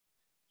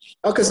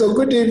Okay, so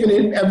good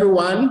evening,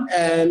 everyone,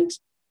 and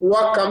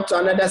welcome to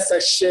another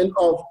section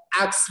of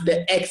Ask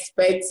the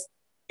Experts,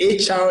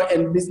 HR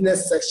and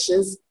business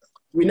sections.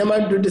 We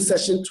normally do this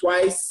session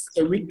twice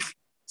a week.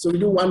 So we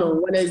do one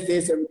on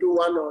Wednesdays and we do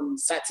one on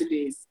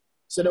Saturdays.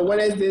 So the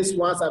Wednesdays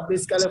ones are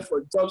basically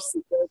for job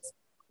seekers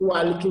who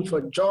are looking for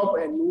a job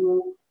and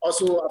who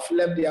also have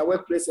left their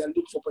workplace and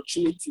look for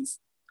opportunities.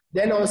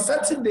 Then on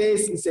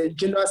Saturdays is a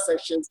general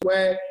section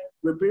where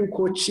we bring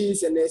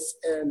coaches and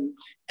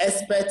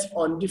experts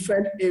on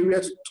different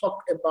areas to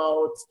talk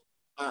about,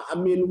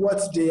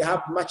 what they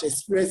have much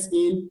experience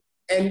in.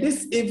 And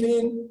this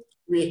evening,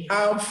 we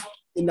have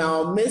in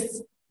our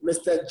midst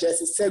Mr.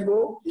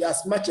 Sagoe. He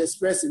has much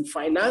experience in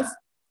finance.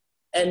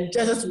 And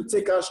Justice will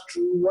take us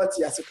through what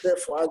he has prepared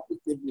for us this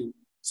evening.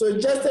 So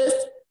Justice,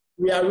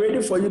 we are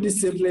ready for you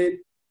this evening.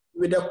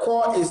 With the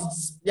call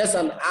is just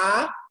an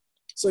hour.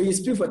 So you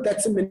speak for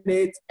 30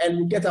 minutes and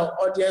we get our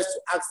audience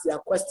to ask their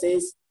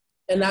questions.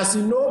 And as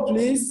you know,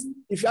 please,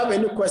 if you have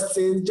any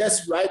questions,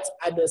 just write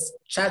at the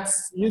chat,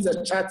 use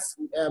the chat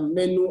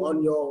menu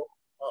on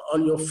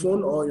your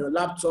phone or your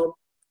laptop.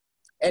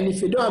 And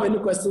if you don't have any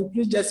questions,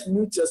 please just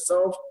mute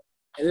yourself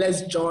and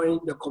let's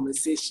join the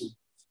conversation.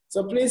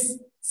 So please,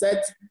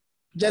 Seth,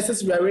 just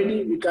as we are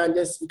ready, you can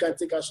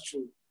take us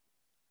through.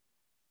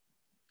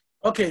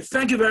 Okay,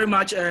 thank you very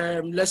much,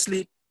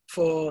 Leslie,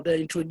 for the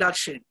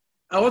introduction.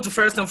 I want to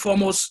first and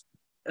foremost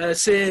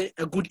say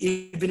a good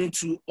evening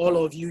to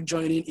all of you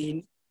joining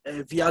in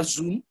via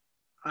Zoom.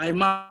 I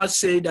must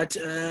say that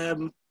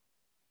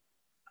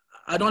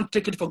I don't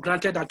take it for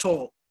granted at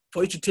all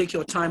for you to take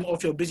your time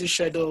off your busy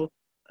schedule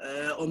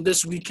on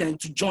this weekend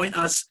to join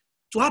us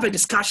to have a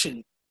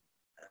discussion.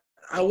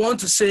 I want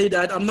to say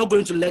that I'm not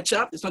going to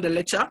lecture. It's not a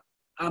lecture.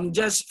 I'm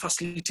just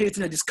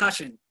facilitating a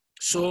discussion.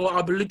 So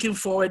I'll be looking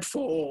forward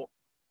for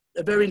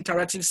a very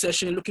interactive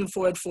session, looking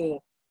forward for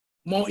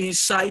more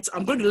insights.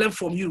 I'm going to learn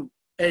from you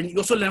and you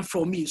also learn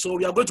from me. So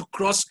we are going to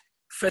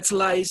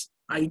cross-fertilize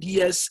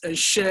ideas and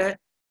share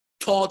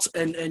thoughts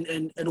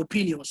and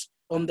opinions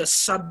on the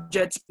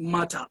subject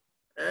matter.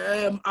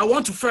 I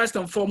want to first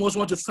and foremost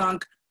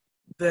thank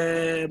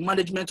the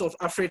management of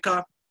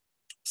Africa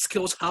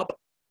Skills Hub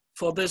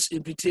for this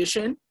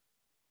invitation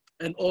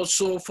and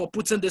also for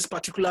putting this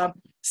particular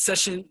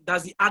session,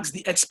 that's the Ask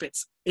the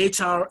Experts,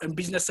 HR and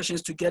business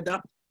sessions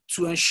together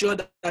to ensure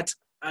that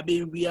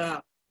we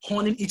are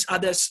honing each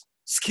other's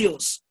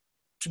skills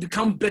to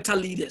become better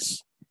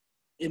leaders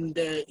in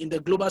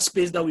the global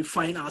space that we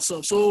find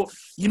ourselves. So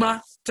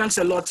Yima, thanks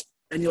a lot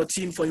and your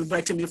team for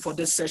inviting me for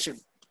this session.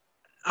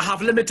 I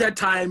have limited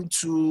time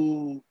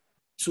to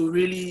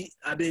really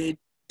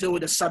deal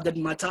with the subject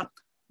matter,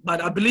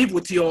 but I believe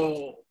with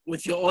your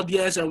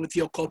audience and with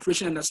your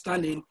cooperation and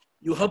understanding,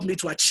 you help me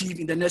to achieve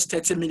in the next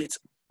 30 minutes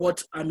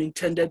what I'm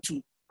intended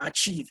to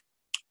achieve.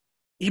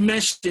 You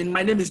mentioned,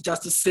 my name is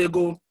Justice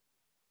Sagoe,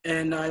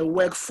 and I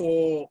work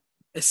for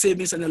a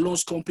savings and a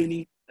loans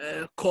company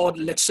called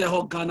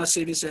Letshego Ghana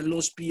Savings and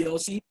Loans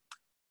PLC.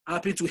 I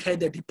happen to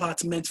head the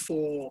department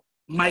for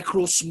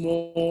micro,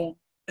 small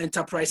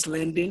enterprise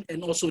lending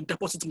and also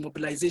deposit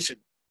mobilization.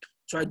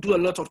 So I do a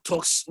lot of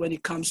talks when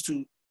it comes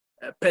to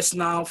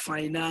personal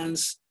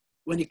finance,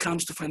 when it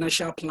comes to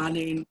financial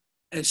planning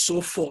and so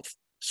forth.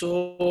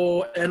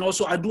 So, and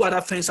also I do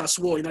other things as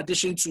well. In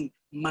addition to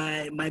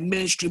my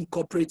mainstream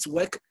corporate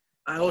work,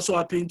 I also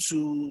happen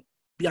to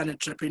be an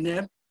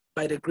entrepreneur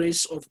by the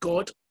grace of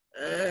God.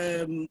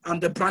 I'm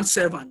the brand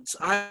servant.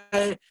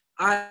 I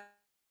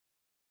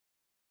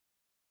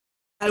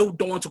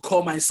don't want to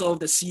call myself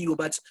the CEO,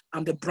 but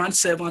I'm the brand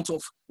servant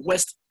of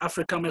West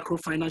Africa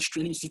Microfinance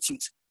Training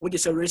Institute, which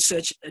is a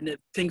research and a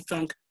think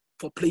tank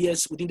for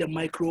players within the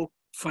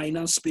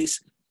microfinance space.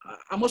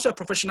 I'm also a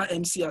professional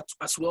MC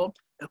as well,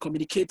 a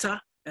communicator,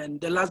 and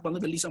the last but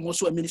not the least, I'm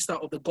also a minister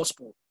of the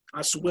gospel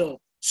as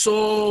well.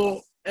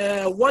 So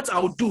what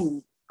I'll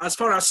do, as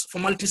far as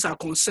formalities are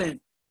concerned,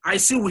 I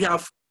see we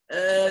have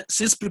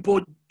 6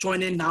 people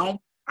joining now.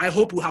 I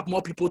hope we have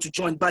more people to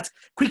join, but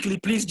quickly,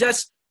 please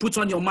just put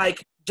on your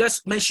mic,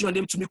 just mention your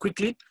name to me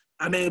quickly.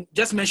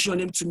 Just mention your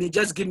name to me,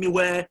 just give me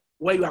where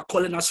you are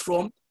calling us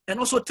from, and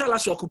also tell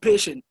us your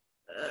occupation.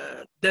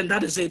 Then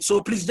that is it.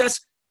 So please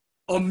just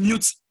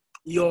unmute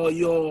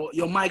your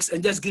mics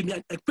and just give me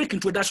a quick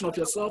introduction of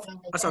yourself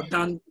as I've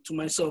done to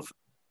myself.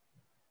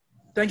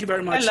 Thank you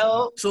very much.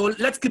 Hello. So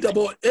let's keep the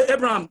ball.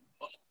 Abraham,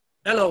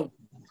 hello.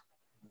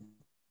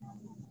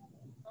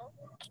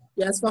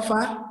 Yes,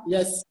 Fafa.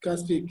 Yes, you can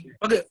speak.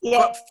 Okay,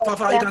 yeah.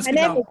 Fafa, you can speak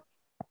now.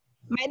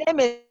 My name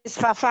is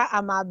Fafa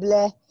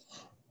Amable.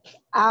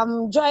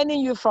 I'm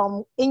joining you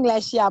from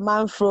English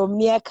Yaman from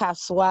near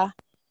Kaswa.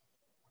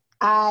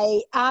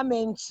 I am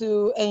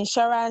into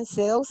insurance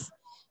sales,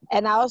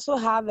 and I also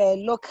have a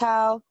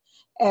local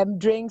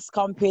drinks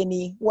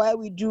company where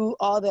we do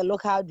all the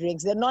local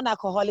drinks, the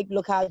non-alcoholic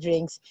local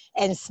drinks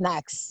and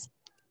snacks.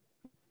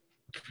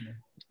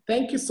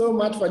 Thank you so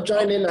much for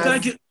joining us.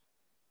 Thank you.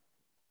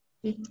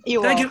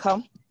 You're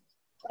welcome.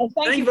 And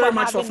thank you very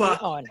much, Fafa.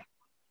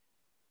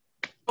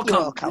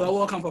 Welcome. You are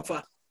welcome,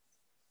 Fafa.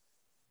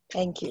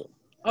 Thank you.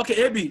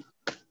 Okay, Abi.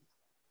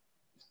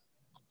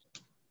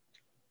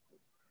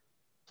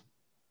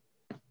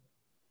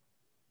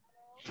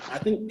 I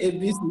think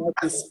AB's mic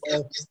is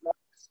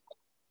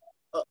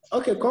off.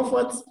 Okay,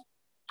 Comfort.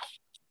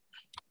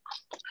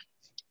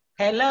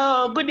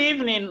 Hello, good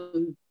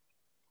evening.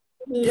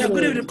 Yeah,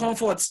 good evening,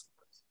 Comfort.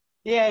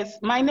 Yes,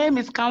 my name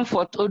is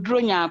Comfort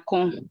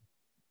Odronyako,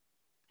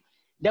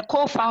 the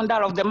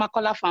co-founder of the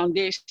Makola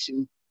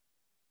Foundation.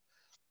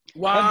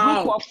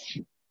 Wow.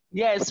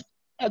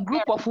 A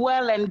group of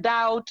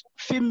well-endowed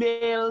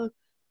female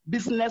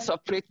business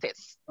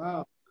operators.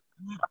 Wow.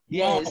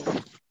 Yes.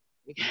 Wow.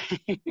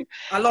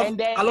 I love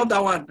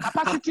that one.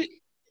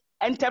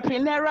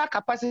 Entrepreneurial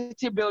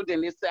capacity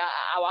building is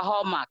our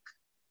hallmark.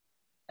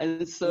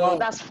 And so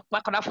that's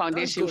Makola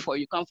Foundation for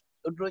you, Comfort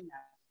Odronyako.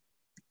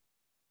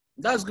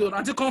 That's good.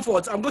 Auntie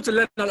Comfort, I'm going to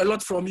learn a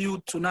lot from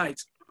you tonight.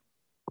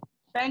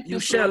 Thank you. You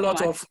share so a lot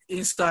much. of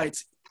insight.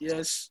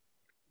 Yes.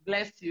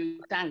 Bless you.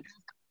 Thanks.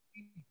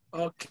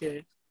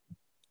 Okay.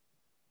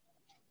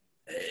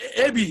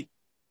 Abby.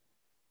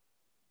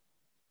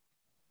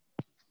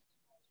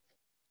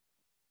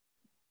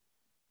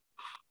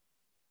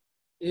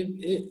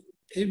 Abby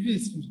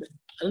is,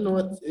 I don't know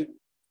what,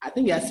 I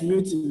think he has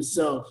muted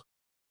himself.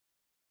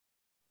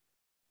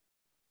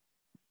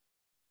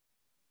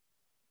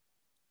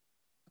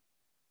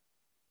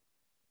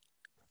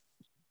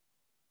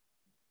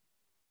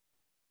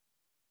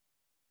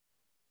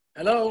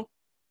 Hello?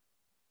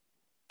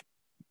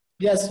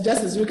 Yes,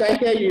 Justice, we can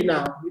hear you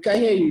now. We can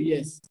hear you,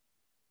 yes.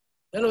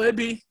 Hello,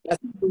 Abby.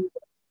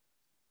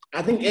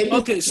 I think Abby.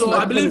 Okay, so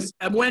I believe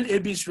when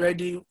Abby is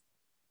ready,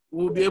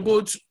 we'll be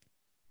able to.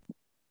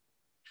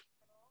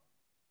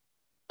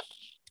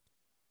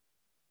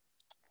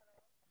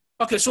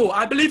 Okay, so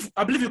I believe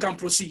you can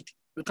proceed.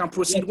 We can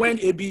proceed. Yes. When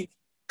Abby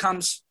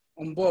comes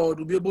on board,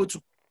 we'll be able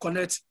to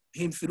connect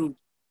him through.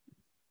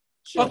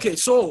 Sure. Okay,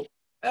 so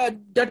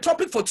the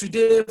topic for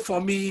today for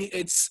me,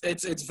 it's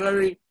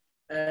very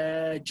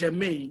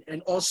germane,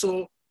 and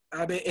also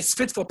it's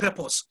fit for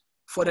purpose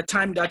for the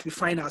time that we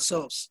find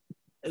ourselves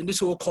in this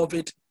whole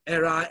COVID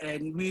era,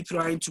 and we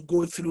trying to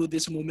go through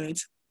this moment,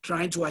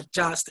 trying to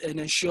adjust and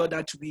ensure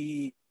that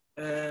we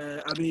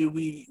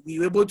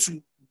we're able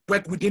to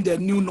work within the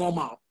new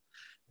normal.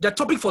 The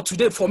topic for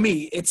today for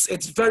me,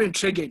 it's very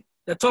intriguing.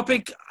 The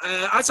topic,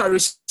 as I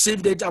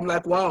received it, I'm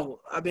like, wow.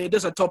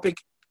 There's a topic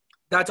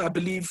that I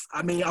believe,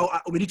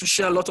 we need to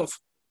share a lot of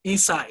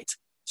insight.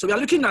 So we are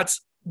looking at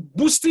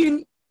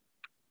boosting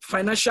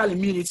financial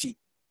immunity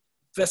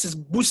versus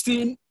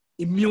boosting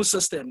immune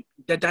system,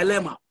 the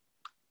dilemma.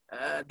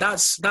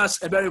 That's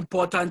a very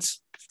important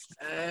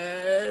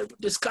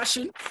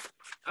discussion.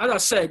 As I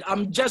said,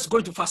 I'm just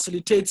going to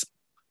facilitate,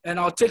 and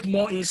I'll take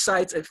more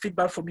insights and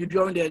feedback from you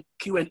during the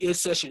Q&A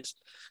sessions.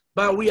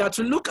 But we are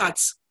to look at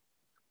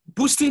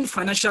boosting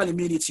financial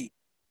immunity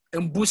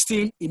and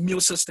boosting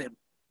immune system,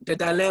 the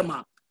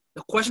dilemma.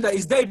 The question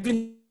is there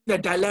even a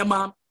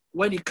dilemma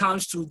when it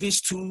comes to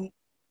these two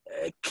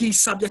key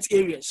subject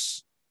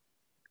areas?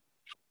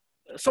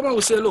 Someone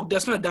will say, look,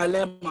 there's not a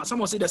dilemma.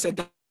 Someone will say there's a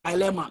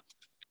dilemma.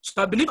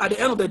 So I believe at the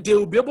end of the day,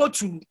 we'll be able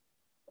to,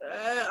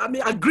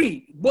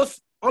 agree.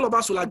 All of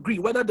us will agree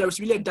whether there is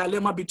really a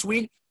dilemma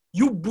between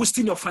you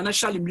boosting your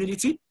financial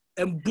immunity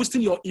and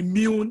boosting your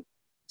immune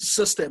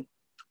system.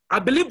 I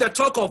believe the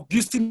talk of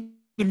boosting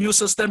the immune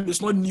system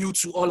is not new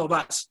to all of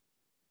us.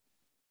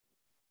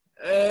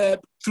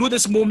 Through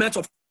this moment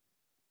of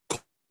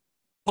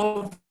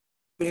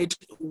COVID,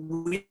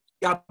 we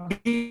are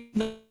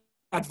being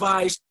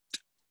advised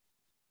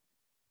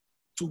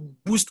to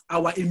boost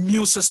our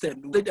immune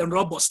system and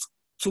robust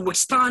to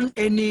withstand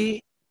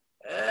any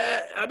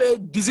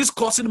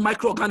disease-causing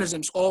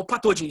microorganisms or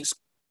pathogens.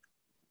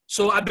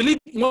 So I believe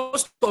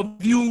most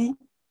of you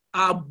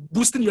are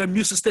boosting your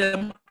immune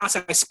system as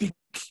I speak.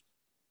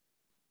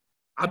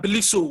 I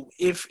believe so.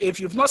 If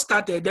you've not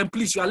started, then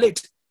please, you are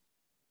late.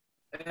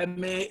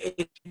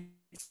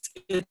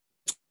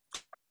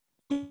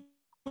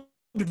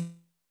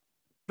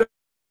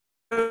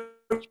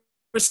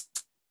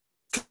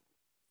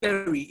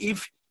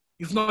 If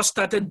you've not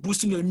started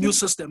boosting your immune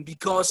system,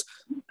 because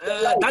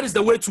that is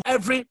the way to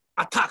every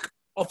attack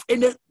of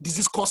any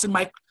disease-causing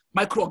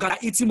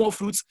microorganism. Eating more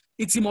fruits,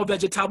 eating more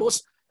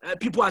vegetables.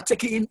 People are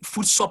taking in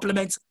food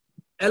supplements.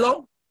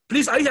 Hello?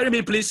 Please, are you hearing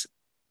me, please?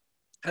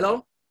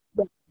 Hello?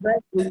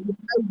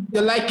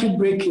 The light keep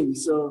breaking,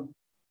 so.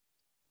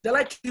 The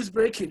light keeps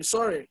breaking,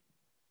 sorry.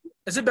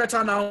 Is it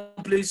better now,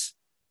 please?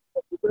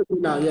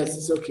 Now, yes,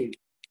 it's okay.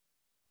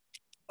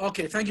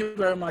 Okay, thank you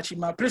very much,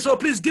 Ima.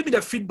 Please give me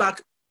the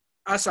feedback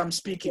as I'm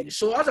speaking.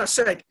 So as I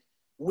said,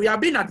 we are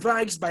being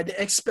advised by the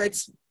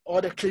experts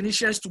or the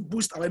clinicians to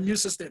boost our immune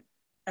system.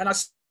 And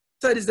as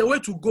I said, it's the way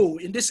to go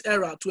in this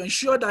era to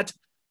ensure that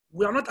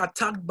we are not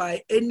attacked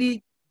by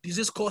any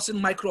disease-causing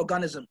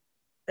microorganism.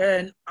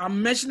 And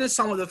I'm mentioning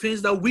some of the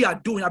things that we are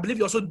doing. I believe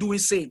you're also doing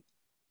same,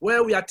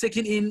 where we are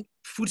taking in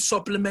food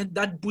supplement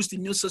that boost the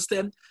immune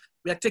system.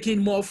 We are taking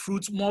in more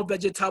fruits, more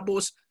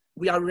vegetables.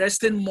 We are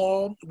resting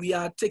more. We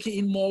are taking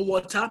in more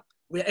water.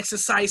 We are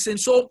exercising.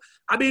 So,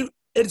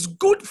 it's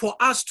good for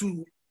us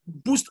to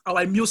boost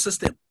our immune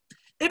system,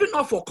 even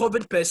not for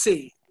COVID per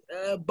se,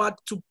 but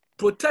to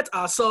protect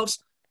ourselves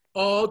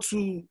or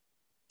to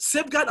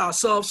safeguard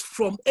ourselves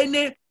from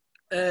any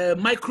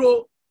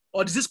micro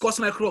or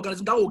disease-causing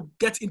microorganism that will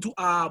get into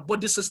our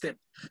body system.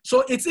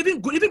 So it's even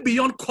good, even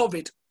beyond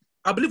COVID,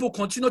 I believe we'll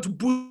continue to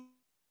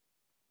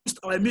boost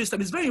our immune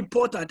system. It's very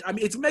important. I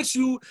mean, it makes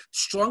you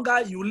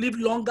stronger, you live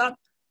longer.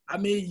 I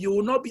mean, you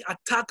will not be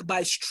attacked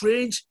by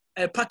strange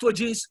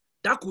pathogens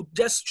that could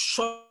just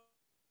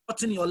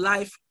shorten your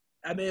life,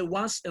 I mean,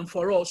 once and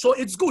for all. So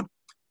it's good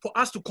for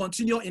us to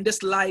continue in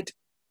this light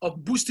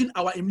of boosting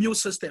our immune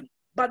system.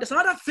 But there's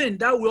another thing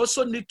that we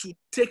also need to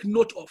take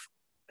note of.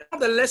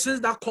 One of the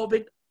lessons that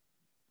COVID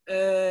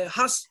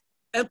has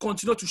and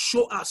continue to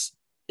show us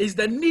is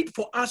the need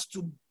for us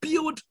to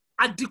build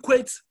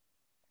adequate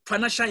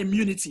financial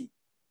immunity.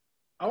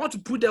 I want to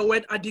put the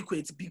word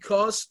adequate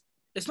because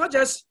it's not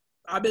just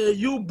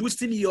you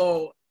boosting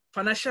your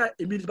financial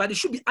immunity, but it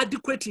should be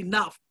adequate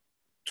enough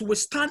to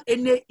withstand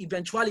any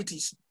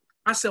eventualities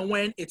as and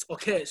when it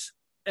occurs.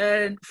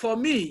 And for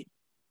me,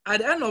 at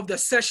the end of the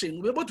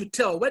session, we're able to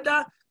tell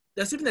whether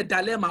there's even a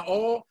dilemma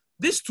or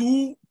these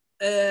two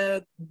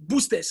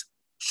boosters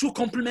should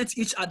complement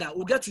each other.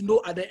 We'll get to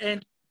know at the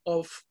end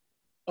of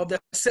the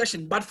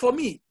session. But for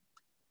me,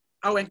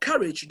 I will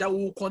encourage that we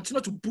will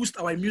continue to boost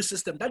our immune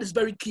system. That is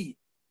very key.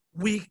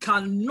 We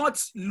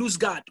cannot lose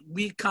guard.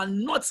 We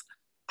cannot,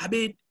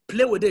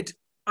 play with it.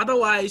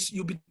 Otherwise,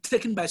 you'll be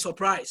taken by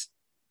surprise.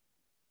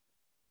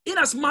 In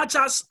as much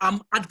as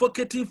I'm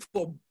advocating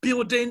for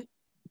building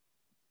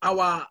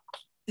our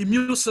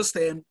immune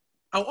system,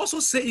 I'll also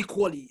say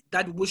equally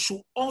that we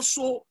should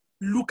also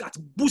look at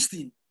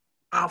boosting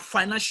our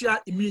financial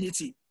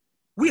immunity.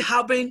 We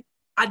having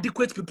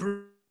adequate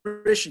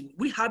preparation.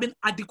 We having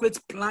adequate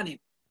planning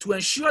to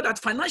ensure that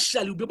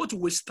financially we'll be able to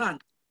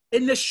withstand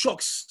any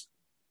shocks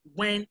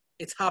when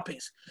it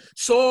happens.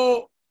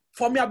 So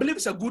for me, I believe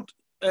it's a good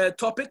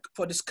topic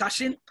for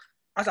discussion.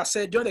 As I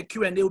said, during the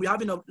Q&A, we'll be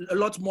having a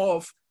lot more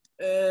of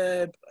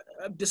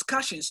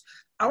discussions.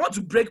 I want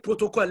to break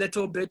protocol a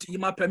little bit. You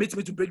might permit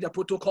me to break the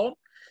protocol.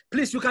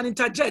 Please, you can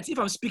interject. If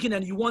I'm speaking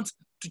and you want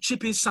to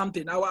chip in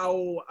something,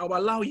 I'll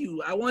allow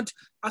you. I want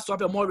us to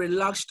have a more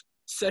relaxed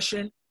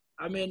session.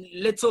 I mean,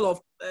 less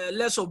of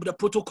the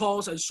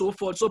protocols and so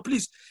forth. So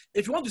please,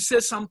 if you want to say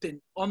something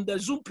on the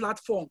Zoom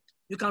platform,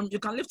 you can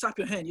lift up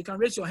your hand. You can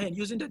raise your hand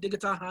using the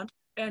digital hand,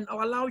 and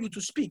I'll allow you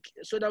to speak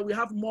so that we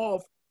have more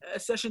of a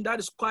session that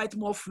is quite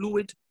more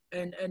fluid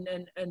and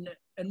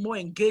more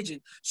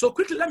engaging. So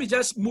quickly, let me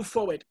just move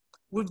forward.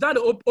 We've done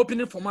the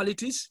opening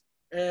formalities,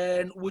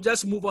 and we'll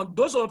just move on.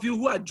 Those of you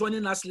who are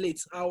joining us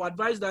late, I'll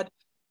advise that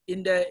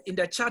in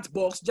the chat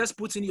box, just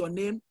put in your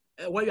name,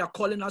 where you are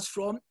calling us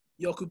from,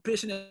 your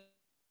occupation,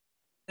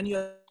 and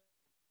your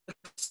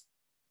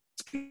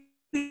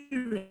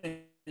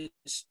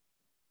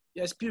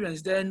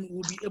experience. Then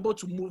we'll be able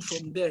to move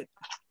from there.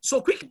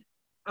 So quickly,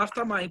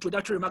 after my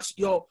introductory remarks,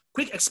 your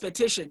quick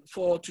expectation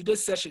for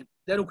today's session.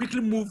 Then we'll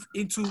quickly move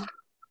into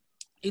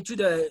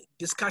the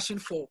discussion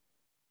for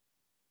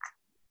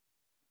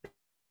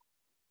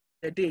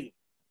a day.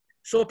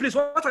 So please,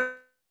 what are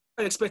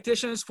your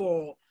expectations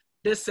for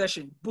this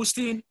session?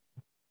 Boosting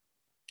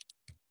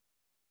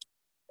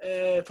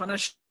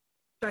financial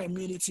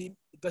immunity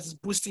versus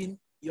boosting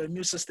your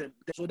immune system.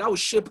 So that will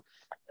shape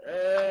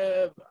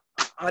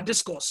our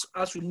discourse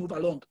as we move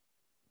along.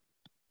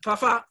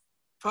 Fafa,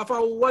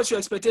 what's your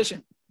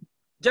expectation?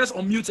 Just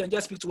unmute and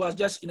just speak to us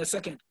just in a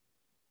second.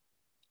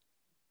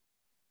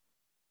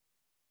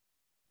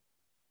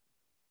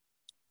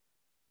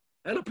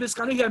 Hello, please,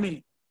 can you hear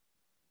me?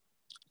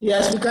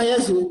 Yes, we can hear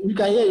you. We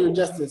can hear you,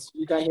 Justice.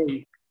 We can hear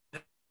you.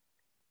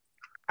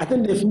 I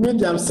think they've muted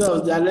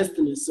themselves. They are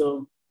listening.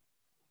 So,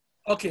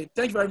 okay,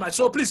 thank you very much.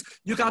 So please,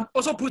 you can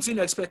also put in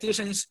your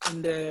expectations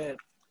in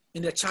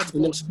the chat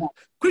box.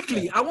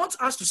 Quickly, I want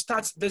us to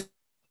start this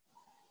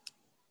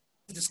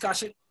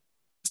discussion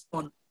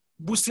on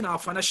boosting our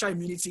financial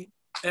immunity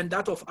and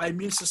that of our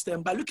immune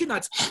system by looking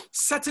at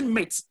certain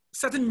myths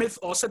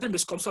or certain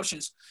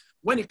misconceptions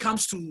when it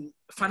comes to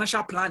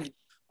financial planning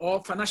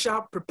or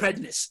financial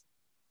preparedness.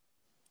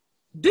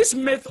 This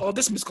myth or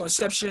these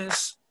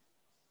misconceptions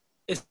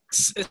is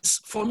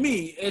for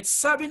me, it's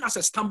serving as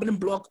a stumbling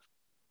block,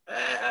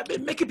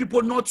 making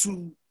people not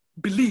to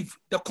believe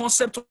the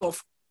concept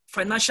of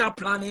financial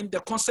planning,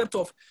 the concept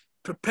of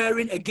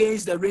preparing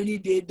against the rainy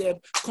day, the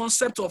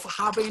concept of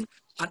having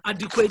an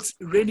adequate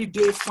rainy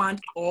day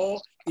fund or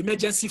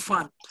emergency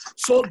fund.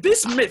 So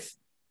this myth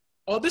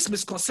or these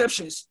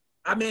misconceptions,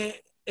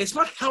 it's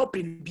not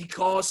helping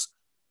because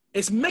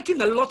it's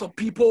making a lot of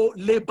people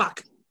lay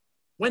back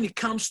when it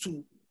comes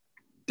to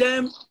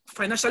them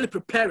financially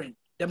preparing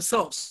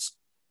themselves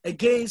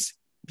against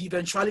the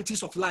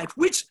eventualities of life,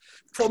 which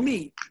for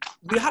me,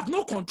 we have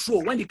no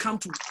control when it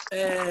comes to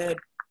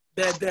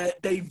the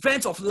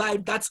events of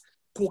life that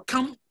could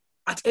come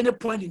at any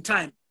point in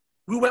time.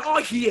 We were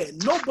all here.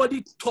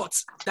 Nobody thought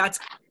that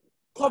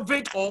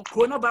COVID or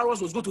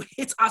coronavirus was going to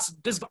hit us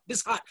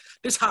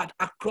this hard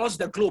across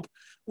the globe.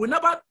 We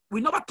never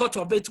thought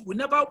of it. We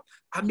never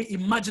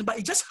imagined, but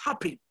it just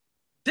happened.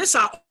 These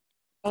are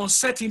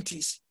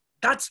uncertainties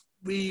that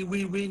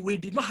we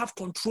did not have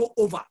control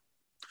over.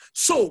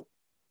 So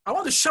I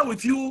want to share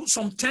with you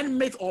some 10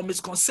 myths or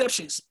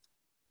misconceptions.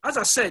 As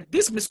I said,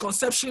 these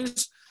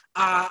misconceptions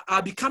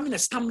are becoming a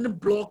stumbling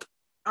block.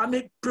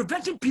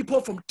 Preventing people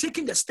from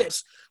taking the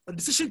steps or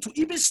decision to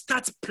even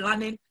start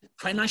planning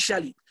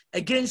financially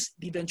against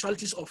the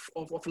eventualities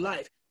of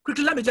life.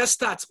 Quickly, let me just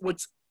start with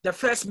the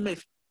first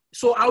myth.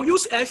 So I'll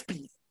use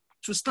FP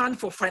to stand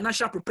for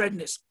financial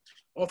preparedness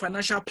or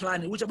financial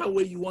planning, whichever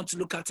way you want to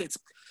look at it.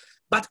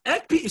 But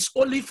FP is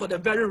only for the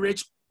very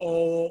rich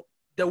or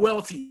the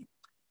wealthy.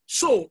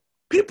 So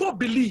people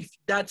believe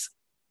that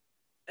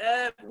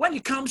when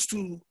it comes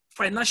to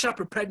financial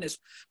preparedness,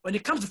 when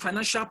it comes to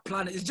financial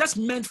planning, it's just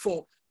meant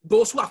for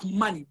those who have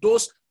money,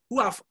 those who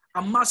have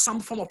amassed some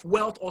form of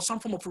wealth or some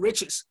form of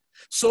riches.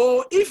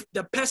 So if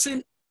the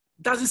person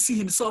doesn't see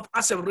himself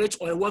as a rich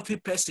or a wealthy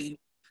person,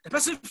 the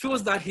person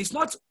feels that he's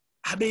not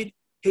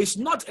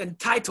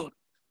entitled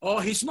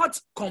or he's not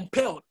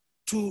compelled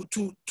to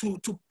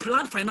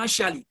plan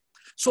financially.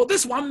 So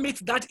this one myth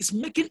that is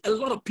making a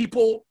lot of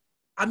people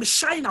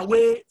shying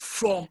away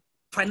from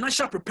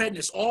financial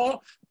preparedness or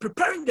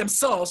preparing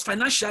themselves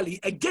financially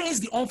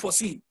against the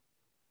unforeseen,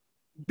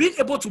 being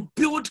able to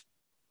build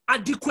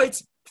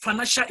adequate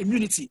financial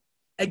immunity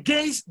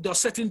against the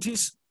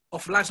uncertainties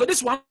of life. So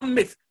this one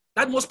myth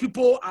that most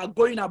people are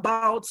going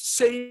about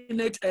saying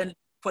it, and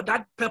for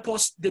that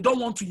purpose, they don't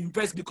want to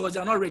invest because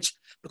they're not rich,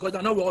 because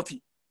they're not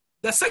wealthy.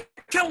 The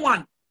second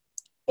one,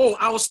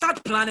 I will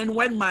start planning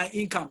when my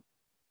income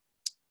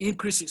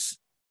increases.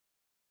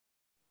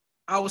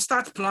 I will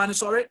start planning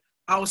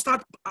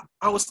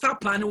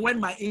when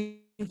my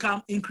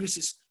income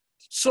increases.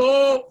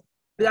 So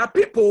there are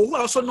people who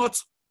are also not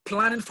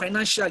planning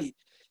financially.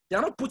 They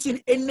are not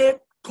putting any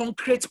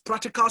concrete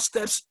practical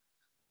steps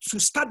to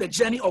start the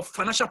journey of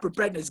financial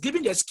preparedness,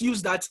 giving the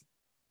excuse that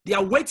they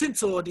are waiting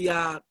till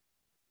their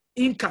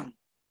income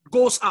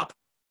goes up.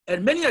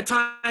 And many a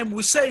time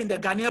we say in the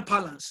Ghanaian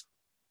parlance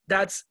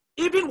that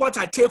even what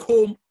I take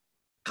home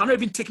cannot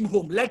even take me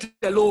home, let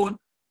alone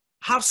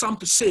have some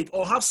to save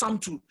or have some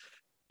to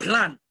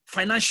plan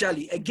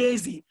financially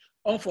against the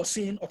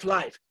unforeseen of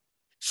life.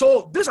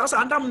 So this is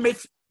another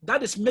myth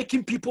that is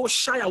making people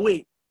shy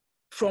away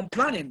from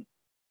planning.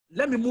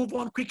 Let me move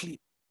on quickly.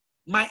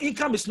 My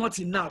income is not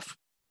enough.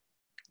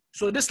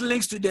 So this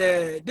links to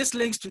the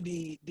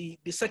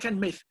second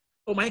myth.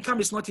 My income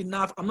is not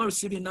enough. I'm not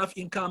receiving enough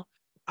income.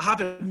 I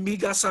have a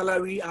meager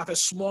salary. I have a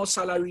small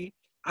salary.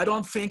 I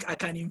don't think I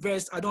can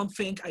invest. I don't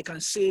think I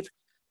can save.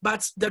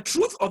 But the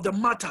truth of the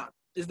matter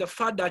is the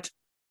fact that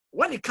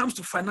when it comes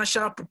to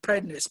financial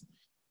preparedness,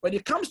 when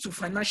it comes to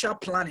financial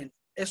planning,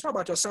 it's not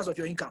about your size of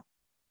your income.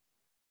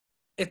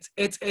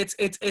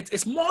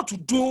 It's more to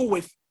do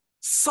with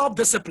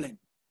self-discipline.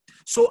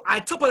 So I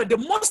tell you, the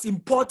most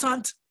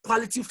important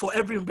quality for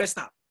every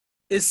investor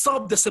is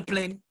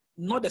self-discipline,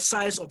 not the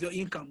size of your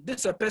income.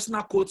 This is a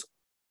personal quote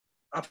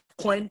I've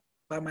coined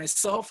by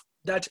myself,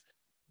 that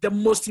the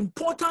most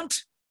important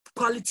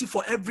quality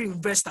for every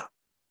investor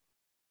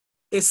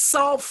is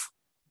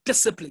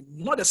self-discipline,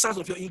 not the size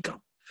of your income.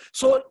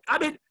 So,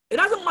 it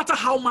doesn't matter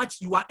how much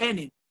you are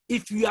earning.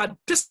 If you are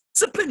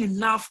disciplined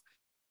enough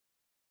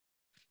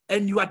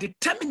and you are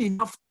determined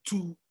enough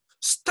to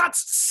start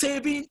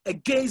saving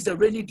against the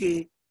rainy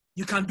day,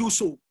 you can do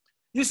so.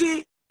 You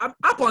see,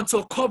 up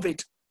until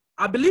COVID,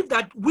 I believe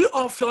that we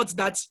all felt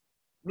that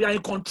we are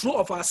in control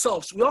of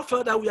ourselves. We all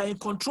felt that we are in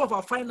control of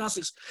our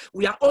finances.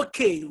 We are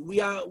okay.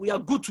 We are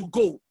good to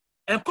go.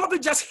 And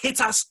COVID just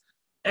hit us,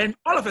 and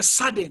all of a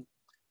sudden,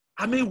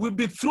 we've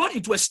been thrown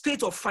into a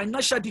state of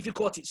financial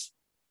difficulties.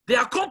 There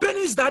are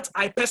companies that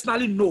I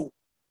personally know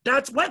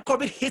that when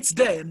COVID hits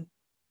them,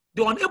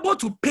 they're unable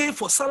to pay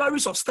for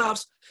salaries of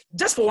staffs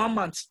just for 1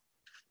 month.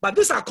 But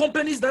these are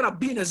companies that have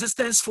been in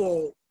existence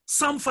for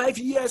some 5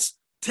 years,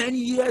 10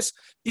 years.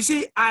 You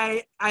see,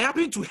 I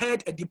happen to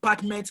head a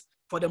department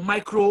for the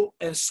micro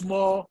and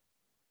small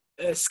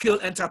scale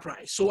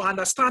enterprise. So I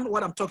understand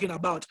what I'm talking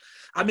about.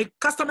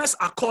 Customers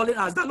are calling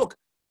us that, look,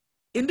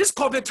 in this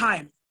COVID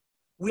time,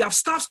 we have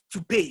staff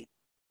to pay.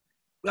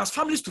 We have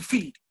families to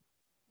feed.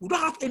 We don't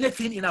have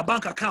anything in our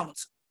bank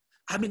accounts.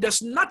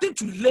 There's nothing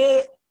to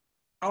lay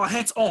our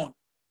hands on.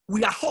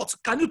 We are hot.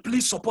 Can you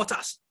please support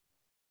us?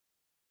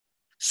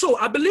 So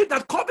I believe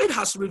that COVID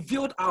has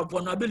revealed our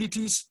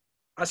vulnerabilities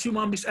as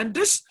human beings. And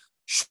this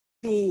should,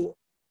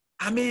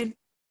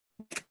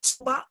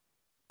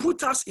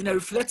 put us in a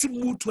reflective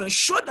mood to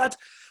ensure that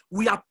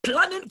we are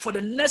planning for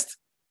the next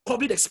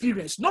COVID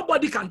experience.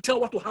 Nobody can tell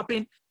what will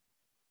happen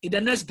in the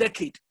next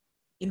decade,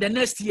 in the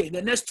next year, in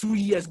the next 2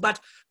 years. But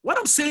what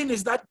I'm saying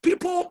is that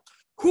people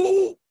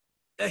who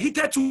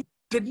hitherto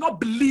did not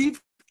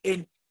believe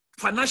in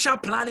financial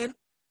planning,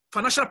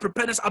 financial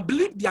preparedness, I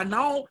believe they are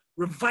now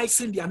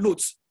revising their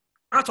notes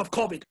out of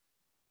COVID.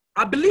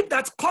 I believe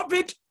that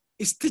COVID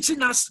is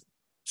teaching us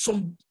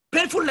some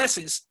painful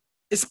lessons.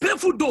 It's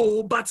painful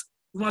though, but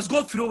we must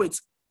go through it.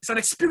 It's an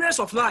experience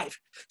of life.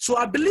 So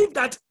I believe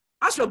that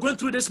as we're going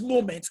through this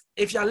moment,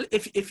 if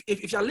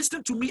you're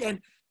listening to me and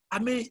I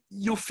mean,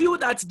 you feel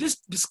that this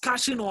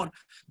discussion on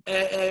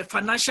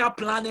financial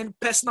planning,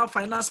 personal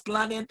finance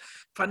planning,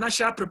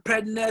 financial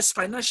preparedness,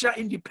 financial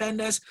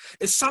independence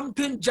is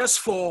something just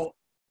for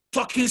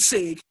talking's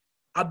sake,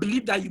 I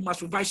believe that you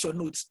must revise your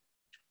notes.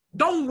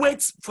 Don't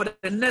wait for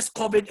the next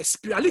COVID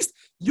experience. At least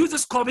use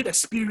this COVID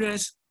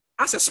experience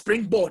as a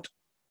springboard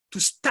to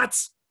start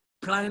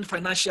planning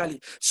financially.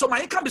 So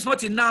my income is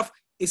not enough.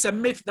 It's a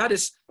myth that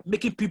is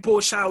making people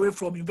shy away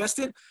from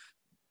investing.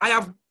 I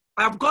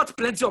have got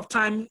plenty of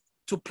time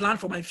to plan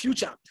for my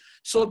future.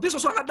 So this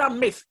is also another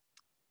myth,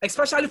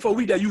 especially for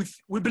we the youth.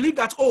 We believe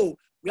that, oh,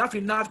 we have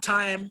enough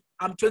time.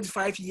 I'm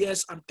 25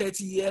 years, I'm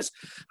 30 years.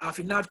 I have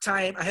enough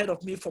time ahead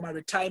of me for my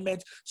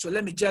retirement. So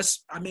let me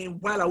just,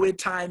 while away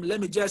time, let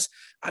me just,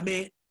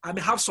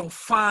 have some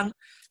fun.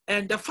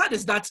 And the fact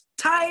is that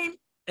time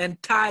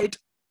and tide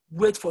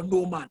wait for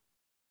no man.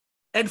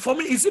 And for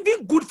me, it's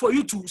even good for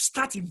you to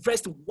start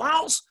investing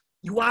whilst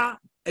you are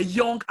a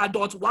young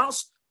adult,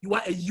 whilst you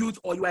are a youth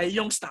or you are a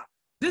youngster.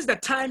 This is the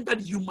time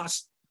that you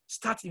must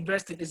start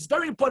investing. It's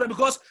very important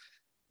because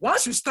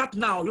once you start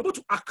now, you're able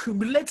to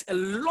accumulate a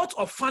lot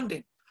of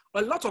funding,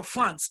 a lot of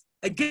funds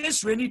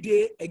against rainy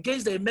day,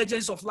 against the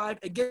emergencies of life,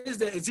 against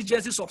the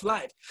exigencies of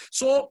life.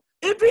 So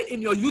even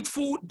in your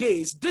youthful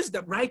days, this is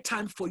the right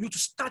time for you to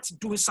start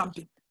doing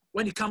something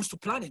when it comes to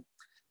planning.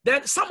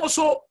 Then some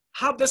also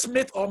have this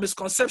myth or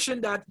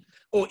misconception that,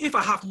 oh, if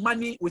I have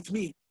money with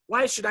me,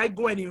 why should I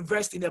go and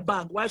invest in a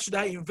bank? Why should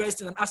I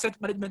invest in an asset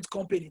management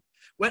company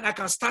when I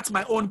can start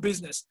my own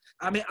business?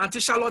 Auntie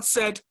Charlotte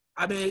said,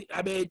 they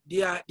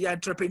are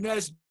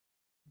entrepreneurs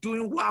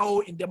doing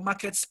wow in the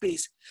market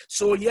space.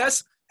 So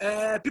yes,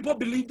 people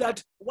believe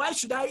that, why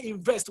should I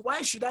invest?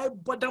 Why should I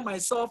bother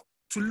myself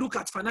to look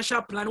at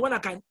financial plan when I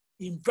can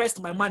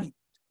invest my money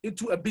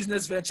into a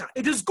business venture?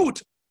 It is good.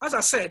 As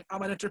I said,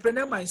 I'm an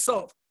entrepreneur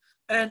myself.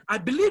 And I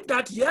believe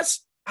that,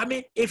 yes,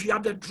 if you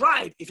have the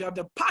drive, if you have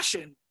the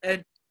passion,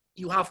 and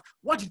you have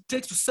what it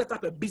takes to set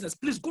up a business,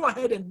 please go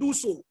ahead and do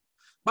so.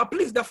 But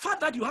please, the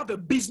fact that you have a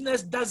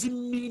business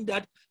doesn't mean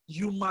that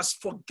you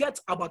must forget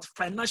about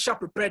financial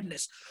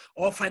preparedness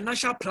or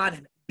financial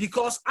planning.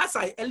 Because as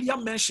I earlier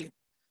mentioned,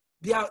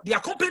 there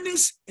are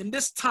companies in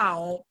this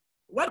town,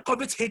 when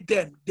COVID hit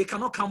them, they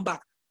cannot come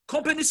back.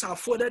 Companies are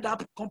folded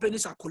up,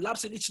 companies are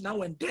collapsing each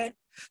now and then.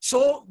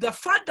 So the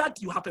fact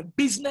that you have a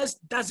business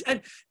does,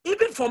 and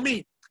even for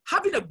me,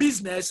 having a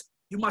business,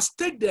 you must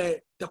take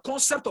the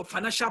concept of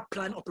financial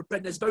plan or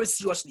preparedness very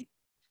seriously.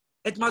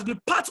 It must be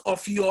part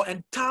of your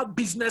entire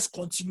business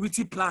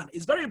continuity plan.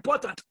 It's very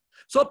important.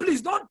 So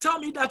please don't tell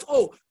me that,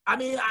 oh,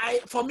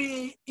 for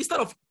me, instead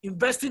of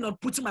investing or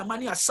putting my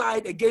money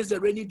aside against the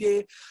rainy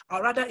day,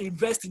 I'd rather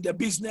invest in the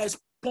business.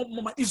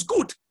 It's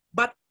good.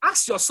 But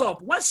ask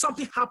yourself, when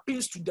something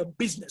happens to the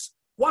business,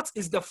 what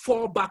is the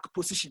fallback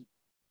position?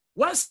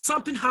 When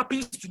something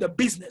happens to the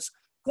business,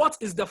 what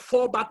is the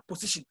fallback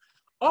position?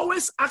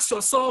 Always ask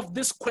yourself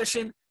this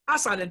question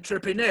as an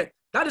entrepreneur.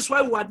 That is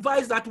why we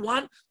advise that,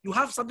 one, you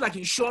have something like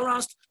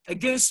insurance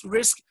against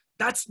risk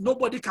that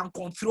nobody can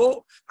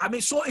control.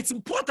 So it's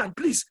important.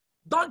 Please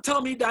don't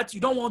tell me that you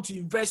don't want to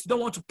invest, you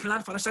don't want to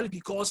plan financially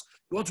because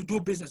you want to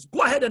do business.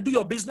 Go ahead and do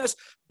your business,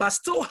 but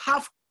still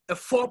have a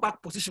fallback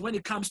position when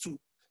it comes to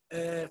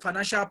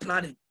financial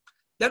planning.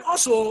 Then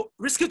also,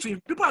 risky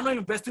to people are not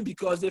investing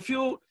because they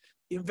feel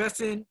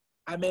investing,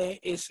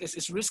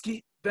 is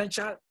risky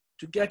venture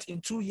to get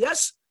into.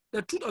 Yes,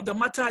 the truth of the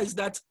matter is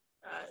that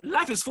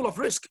life is full of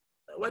risk,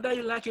 whether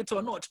you like it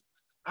or not.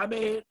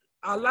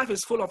 Our life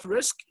is full of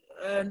risk,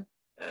 and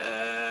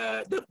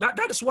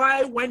that is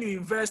why when you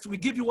invest, we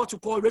give you what you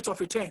call rate of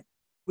return.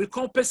 We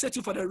compensate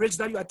you for the risk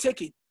that you are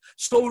taking.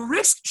 So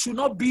risk should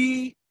not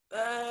be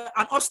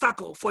an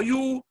obstacle for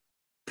you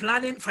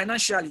planning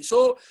financially.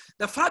 So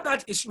the fact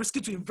that it's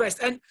risky to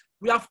invest, and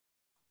we have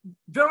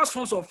various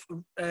forms of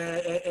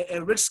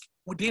risk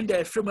within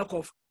the framework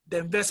of the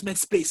investment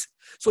space.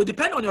 So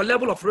depending on your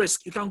level of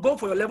risk, you can go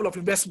for your level of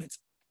investment.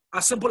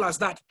 As simple as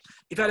that.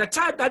 If you're the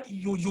type that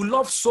you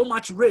love so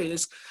much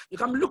risk, you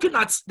can be looking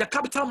at the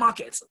capital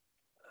markets,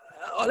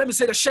 or let me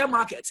say the share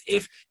markets.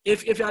 If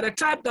you're the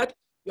type that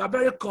you are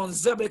very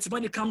conservative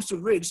when it comes to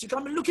risk, you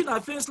can be looking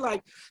at things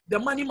like the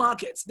money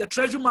markets, the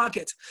treasury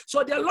market.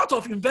 So there are a lot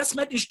of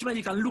investment instruments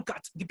you can look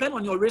at, depending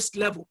on your risk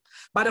level.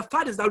 But the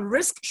fact is that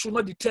risk should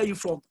not deter you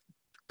from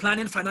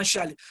planning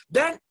financially.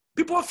 Then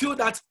people feel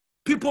that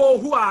people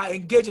who are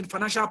engaged in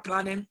financial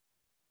planning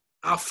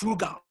are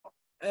frugal.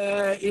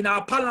 In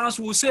our parlance,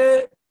 we'll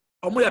say,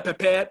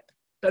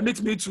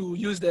 permit me to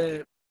use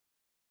the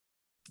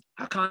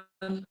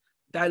Akan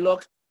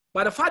dialogue.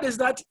 But the fact is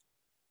that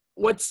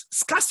with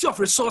scarcity of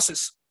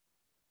resources,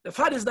 the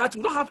fact is that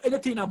we don't have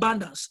anything in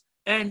abundance.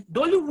 And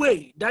the only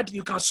way that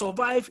you can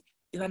survive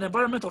in an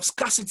environment of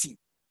scarcity,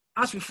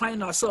 as we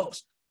find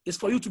ourselves, is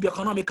for you to be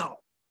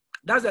economical.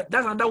 That's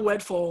another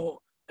word for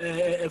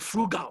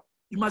frugal.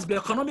 You must be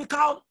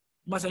economical.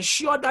 You must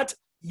ensure that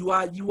you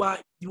are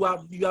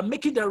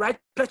making the right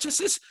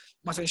purchases.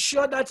 You must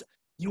ensure that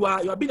you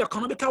are being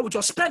economical with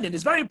your spending.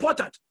 It's very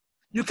important.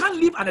 You can't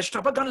live an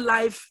extravagant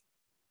life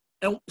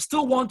and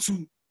still want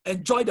to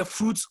enjoy the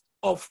fruits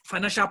of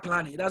financial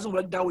planning. It doesn't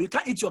work that way. You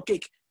can't eat your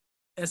cake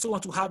and still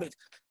want to have it.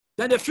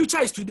 Then the future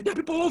is today. There are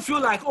people who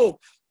feel like, oh,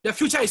 the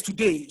future is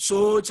today.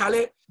 So,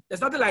 Charlie,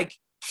 there's nothing like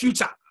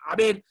future. I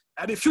mean,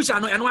 future,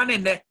 and one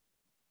in there.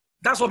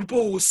 That's what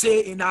people will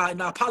say in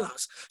our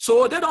parlance.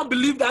 So they don't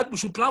believe that we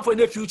should plan for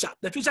any future.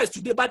 The future is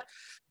today, but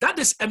that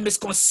is a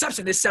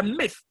misconception. It's a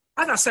myth.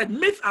 As I said,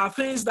 myths are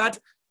things that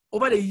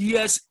over the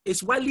years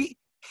is widely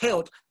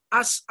held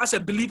as a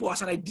belief or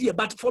as an idea.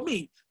 But for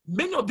me,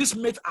 many of these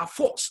myths are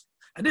false.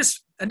 And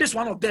this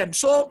one of them.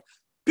 So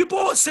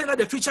people saying that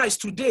the future is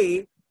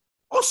today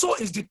also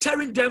is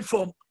deterring them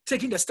from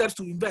taking the steps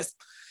to invest.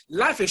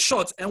 Life is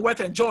short and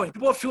worth enjoying.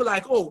 People feel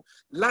like, oh,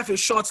 life is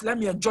short. Let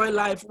me enjoy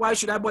life. Why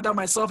should I bother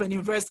myself and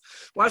invest?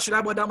 Why should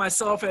I bother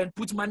myself and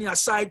put money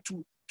aside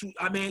for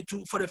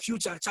the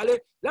future? Charlie,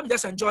 let me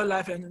just enjoy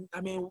life. And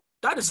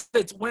that is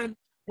it. When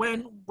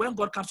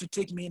God comes to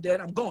take me,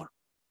 then I'm gone.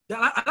 Then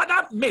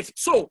another myth.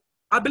 So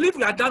I believe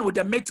we are done with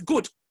the myth.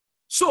 Good.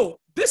 So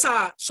these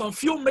are some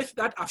few myths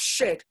that I've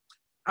shared.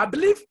 I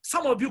believe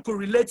some of you could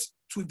relate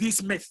to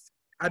these myths.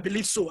 I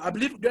believe so. I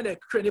believe during the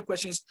Q&A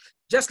questions,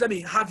 just let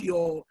me have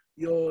your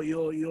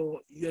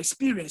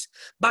experience.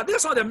 But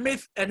these are the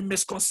myths and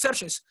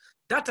misconceptions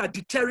that are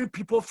deterring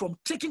people from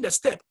taking the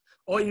step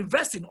or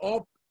investing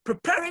or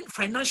preparing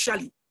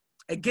financially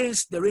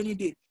against the rainy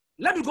day.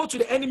 Let me go to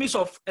the enemies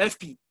of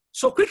FP.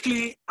 So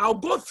quickly, I'll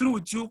go through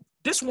with you.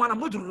 This one, I'm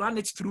going to run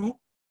it through.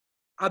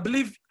 I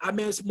believe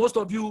most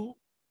of you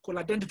could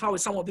identify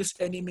with some of these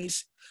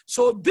enemies.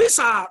 So these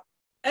are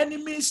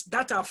enemies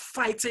that are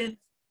fighting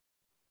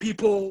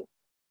people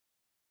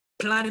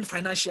planning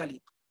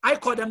financially. I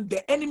call them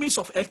the enemies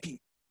of FP.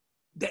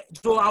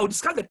 So I'll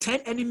discuss the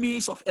 10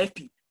 enemies of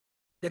FP.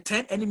 The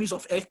 10 enemies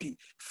of FP.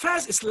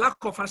 First is lack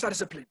of financial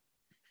discipline.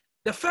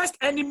 The first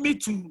enemy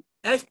to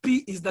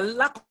FP is the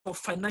lack of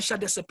financial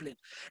discipline.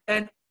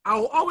 And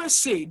I'll always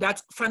say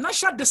that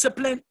financial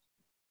discipline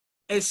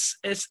is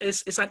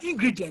an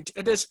ingredient.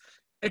 It is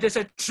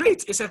a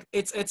trait. It's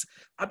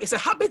a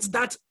habit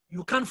that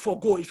you can't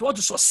forego if you want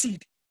to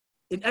succeed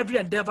in every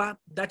endeavor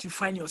that you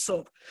find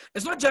yourself.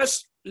 It's not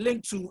just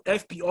linked to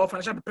FP or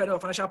financial preparedness or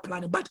financial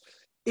planning, but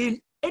in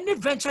any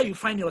venture you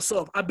find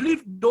yourself. I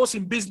believe those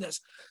in business,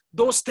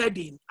 those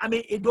studying,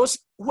 those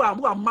who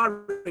are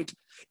married,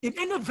 in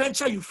any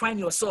venture you find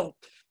yourself,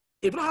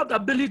 if you don't have the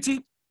ability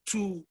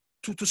to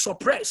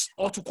suppress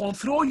or to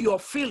control your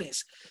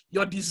feelings,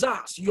 your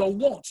desires, your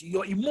wants,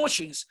 your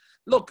emotions,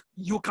 look,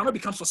 you cannot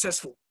become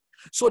successful.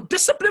 So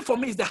discipline for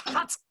me is the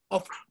heart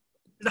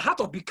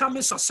of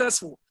becoming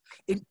successful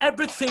in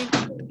everything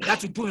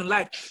that you do in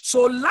life.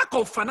 So lack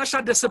of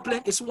financial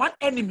discipline is one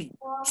enemy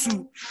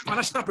to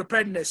financial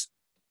preparedness.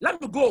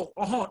 Let me go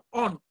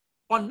on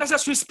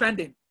unnecessary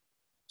spending.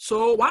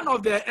 So one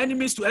of the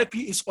enemies to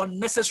FP is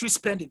unnecessary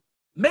spending.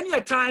 Many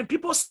a time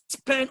people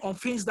spend on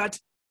things that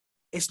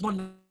is not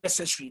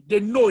necessary. They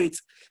know it.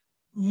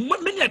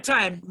 Many a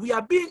time we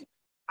are being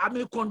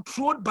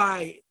controlled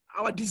by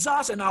our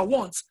desires and our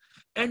wants,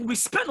 and we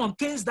spend on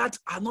things that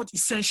are not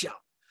essential,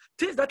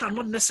 things that are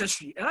not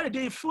necessary. And at the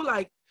day, you feel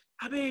like,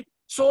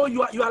 so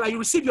you are like, you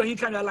receive your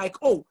income, you're like,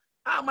 oh,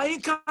 my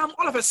income,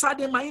 all of a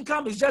sudden, my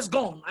income is just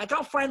gone. I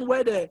can't find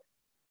where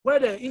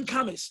the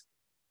income is.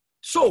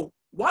 So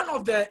one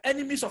of the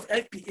enemies of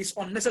FP is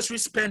unnecessary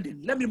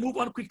spending. Let me move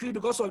on quickly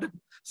because of the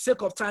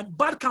sake of time.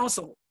 Bad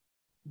counsel.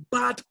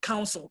 Bad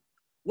counsel.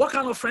 What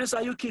kind of friends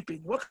are you keeping?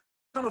 What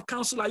kind of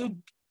counsel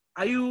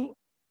are you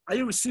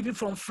receiving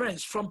from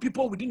friends, from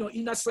people within your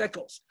inner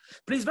circles?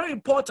 Please, very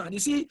important. You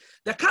see,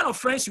 the kind of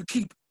friends you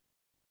keep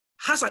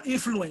has an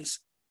influence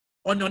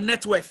on your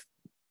net worth.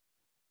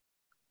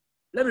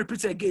 Let me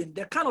repeat it again.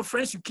 The kind of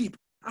friends you keep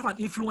have an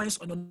influence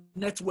on your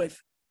net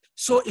worth.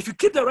 So if you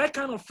keep the right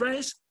kind of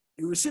friends,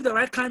 you receive the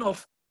right kind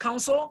of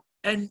counsel,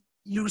 and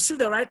you receive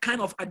the right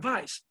kind of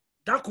advice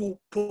that could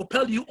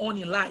propel you on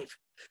in life.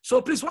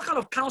 So please, what kind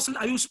of counseling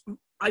are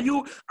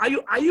you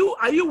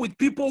with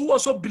people who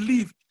also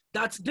believe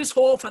that this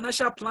whole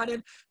financial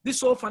planning, this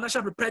whole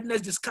financial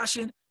preparedness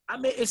discussion,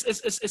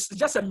 it's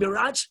just a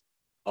mirage?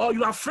 Or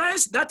you have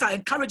friends that are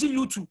encouraging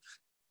you to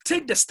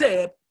take the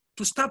step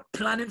to start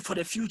planning for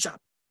the future?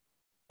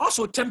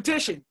 Also,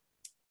 temptation.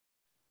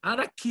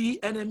 Another key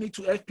enemy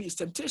to FP is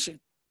temptation.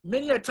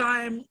 Many a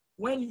time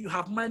when you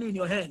have money in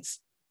your hands,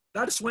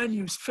 that's when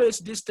you face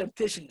these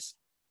temptations.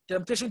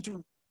 Temptation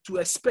to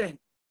expend,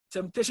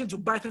 temptation to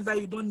buy things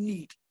that you don't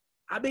need.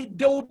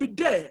 They will be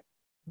there.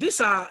 These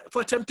are,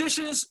 for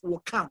temptations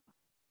will come.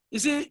 You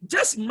see,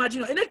 just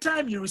imagine,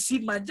 anytime you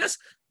receive money,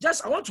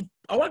 I want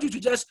you to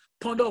just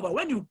ponder over,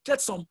 when you get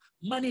some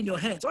money in your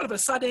hands, all of a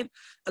sudden,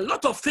 a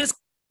lot of things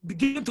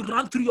begin to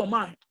run through your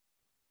mind.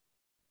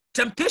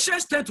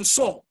 Temptations tend to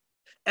soar.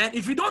 And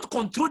if you don't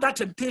control that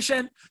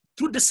temptation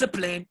through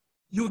discipline,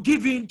 you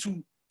give in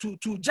to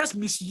just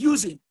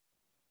misusing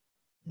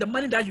the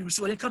money that you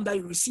receive, or income that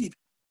you receive.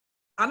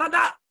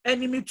 Another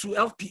enemy to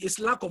FP is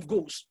lack of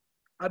goals.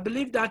 I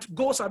believe that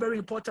goals are very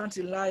important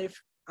in life.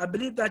 I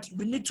believe that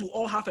we need to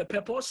all have a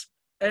purpose,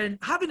 and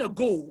having a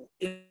goal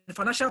in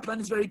financial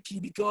planning is very key,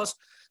 because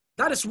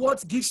That is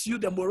what gives you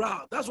the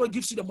morale. That's what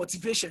gives you the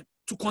motivation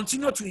to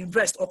continue to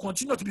invest or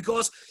continue to,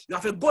 because you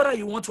have a goal that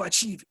you want to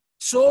achieve.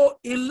 So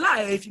in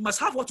life, you must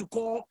have what you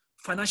call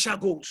financial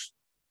goals.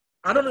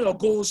 I don't know your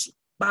goals,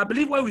 but I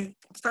believe when we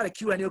start a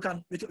Q&A, we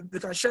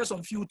can share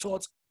some few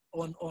thoughts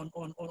on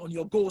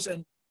your goals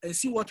and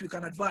see what we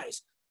can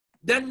advise.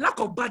 Then lack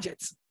of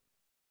budget.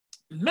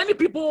 Many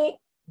people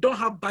don't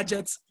have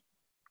budgets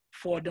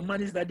for the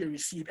monies that they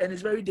receive, and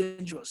it's very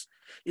dangerous.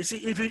 You see,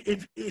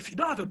 if you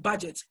don't have a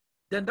budget,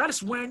 then that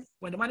is when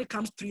the money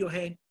comes through your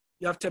hand,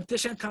 you have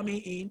temptation coming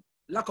in,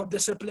 lack of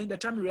discipline. The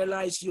time you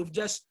realize you've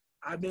just,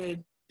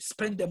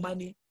 spent the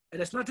money, and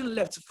there's nothing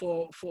left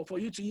for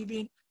you to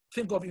even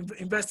think of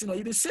investing or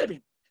even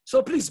saving.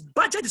 So please,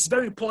 budget is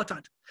very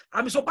important.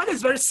 So budget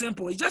is very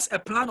simple. It's just a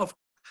plan of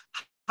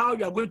how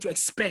you are going to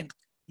expend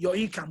your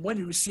income when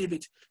you receive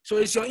it. So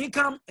it's your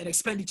income and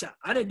expenditure,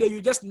 and then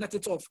you just net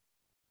it off.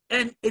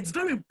 And it's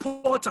very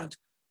important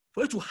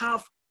for you to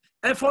have,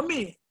 and for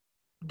me,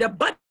 the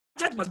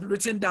budget must be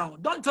written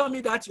down. Don't tell me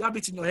that you have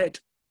it in your head.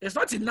 It's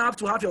not enough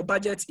to have your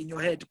budget in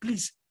your head,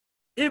 please.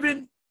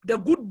 Even the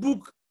good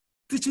book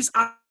teaches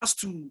us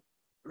to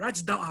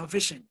write down our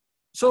vision.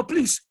 So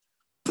please,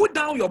 put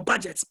down your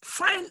budgets.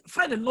 Find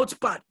a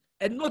notepad,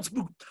 a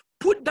notebook.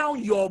 Put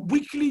down your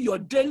weekly, your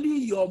daily,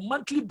 your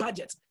monthly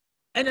budget,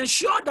 and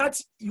ensure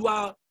that you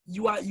are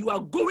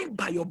going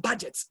by your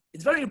budget.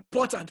 It's very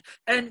important.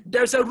 And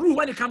there's a rule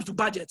when it comes to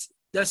budget.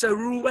 You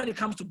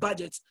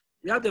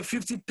have the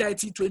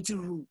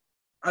 50-30-20 rule.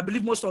 I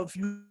believe most of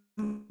you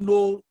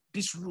know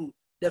this rule,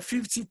 the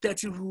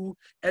 50-30 rule.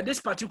 And this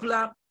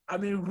particular,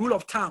 rule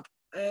of thumb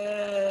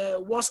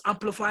was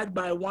amplified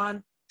by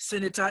one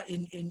senator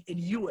in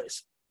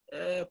US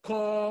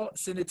called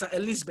Senator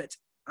Elizabeth.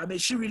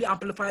 She really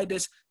amplified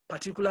this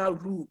particular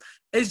rule.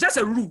 It's just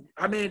a rule.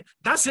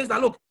 That says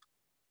that, look,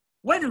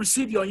 when you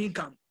receive your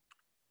income,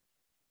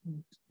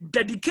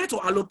 dedicate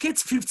or allocate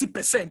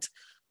 50%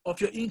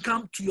 of your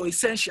income to your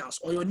essentials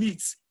or your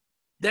needs.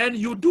 Then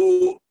you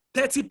do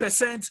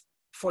 30%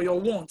 for your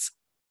wants.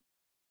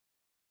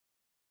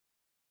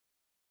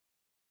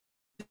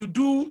 You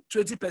do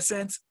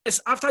 20%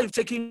 is after you've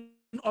taken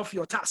off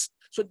your tax.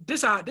 So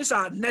these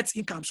are net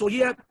income. So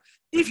here,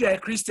 if you're a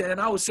Christian, and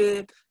I would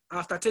say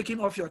after taking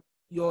off your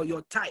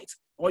tithe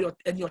or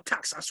your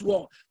tax as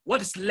well,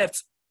 what is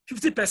left?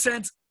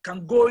 50%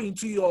 can go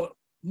into your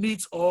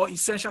needs or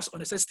essentials or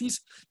necessities.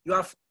 You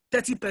have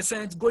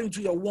 30% going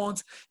into your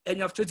wants, and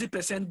you have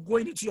 20%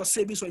 going into your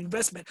savings or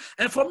investment.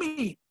 And for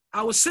me,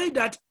 I would say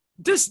that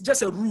this is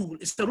just a rule.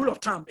 It's the rule of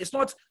thumb. It's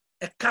not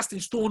a cast in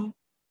stone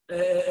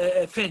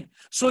thing.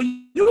 So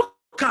you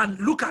can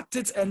look at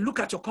it and look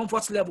at your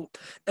comfort level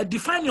and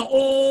define your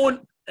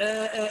own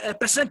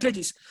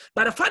percentages.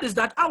 But the fact is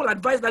that I will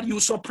advise that you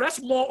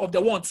suppress more of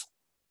the wants.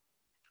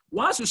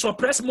 Once you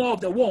suppress more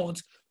of the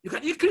wants, you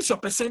can increase your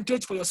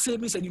percentage for your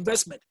savings and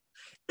investment.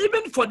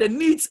 Even for the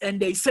needs and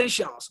the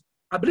essentials,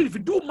 I believe if you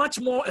do much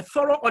more a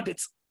thorough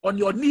audit on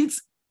your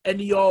needs and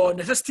your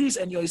necessities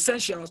and your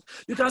essentials,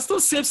 you can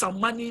still save some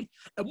money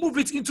and move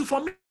it into,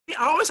 for me,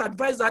 I always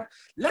advise that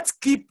let's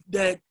keep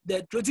the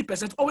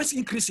 20% always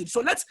increasing. So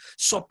let's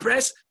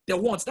suppress the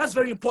wants. That's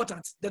very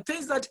important. The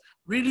things that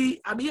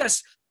really,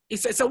 yes,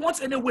 it's a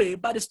want anyway,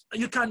 but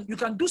you can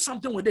do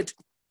something with it.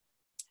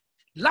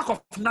 Lack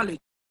of knowledge.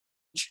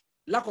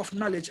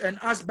 And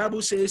as the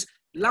Bible says,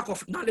 lack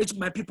of knowledge,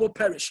 my people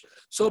perish.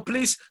 So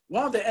please,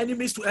 one of the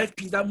enemies to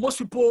FP is that most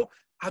people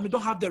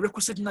don't have the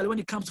requisite knowledge when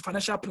it comes to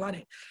financial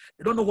planning.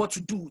 They don't know what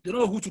to do. They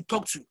don't know who to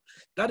talk to.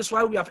 That is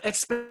why we have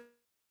experts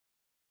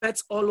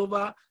all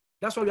over.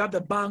 That's why we have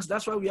the banks.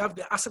 That's why we have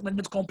the asset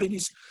management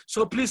companies.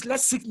 So please,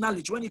 let's seek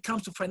knowledge when it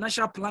comes to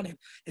financial planning.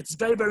 It's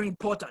very, very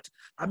important.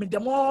 The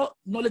more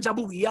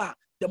knowledgeable we are,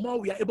 the more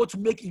we are able to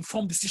make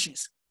informed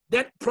decisions.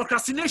 Then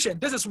procrastination.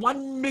 This is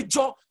one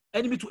major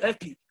enemy to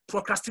FP.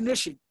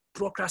 Procrastination.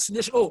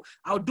 Oh,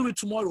 I'll do it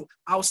tomorrow.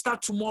 I'll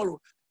start tomorrow.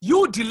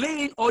 You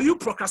delaying or you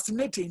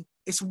procrastinating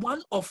is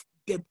one of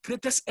the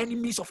greatest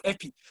enemies of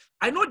FP.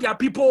 I know there are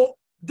people,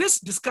 this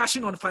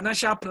discussion on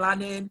financial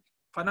planning,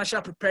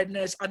 financial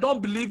preparedness, I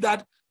don't believe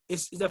that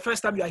it's the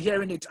first time you are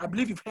hearing it. I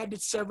believe you've heard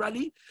it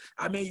severally.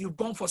 You've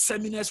gone for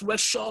seminars,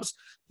 workshops,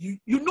 you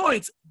know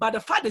it. But the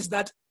fact is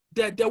that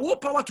the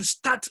willpower to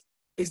start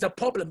is the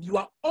problem. You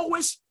are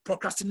always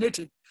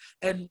procrastinating,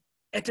 and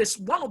it is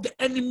one of the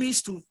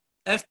enemies to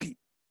FP.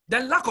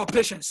 Then lack of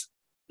patience.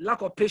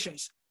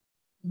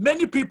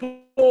 Many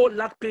people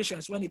lack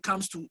patience when it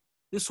comes to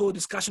this whole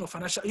discussion of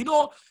financial.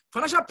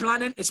 Financial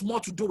planning is more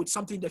to do with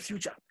something in the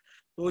future.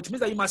 So it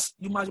means that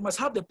you must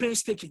have the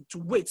painstaking to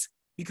wait,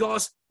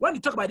 because when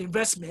you talk about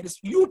investment, it's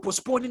you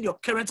postponing your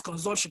current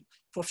consumption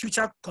for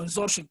future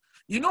consumption.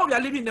 We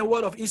are living in a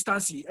world of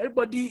instancy.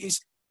 Everybody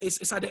is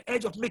at the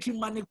edge of making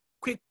money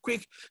quick.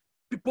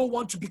 People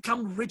want to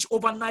become rich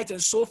overnight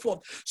and so forth.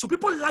 So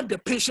people lack the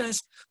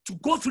patience to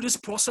go through this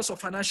process of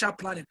financial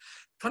planning.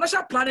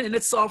 Financial planning in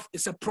itself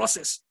is a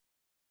process.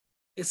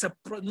 It's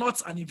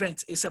not an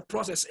event. It's a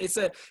process.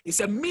 It's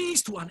a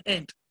means to an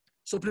end.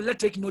 So please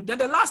let's take note. Then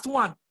the last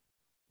one,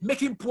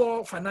 making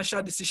poor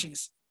financial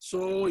decisions.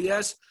 So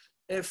yes,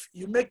 if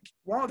you make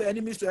one of the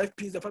enemies to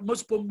FP is that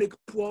most people make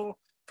poor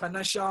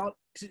financial,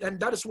 and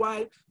that is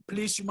why,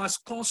 please, you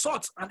must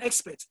consult an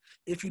expert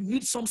if you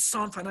need some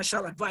sound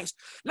financial advice.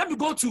 Let me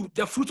go to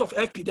the fruit of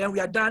FP, then we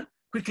are done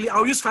quickly.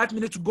 I'll use 5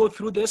 minutes to go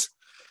through this.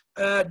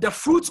 The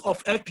fruits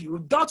of FP.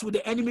 We've dealt with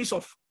the enemies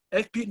of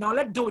FP. Now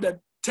let's deal with the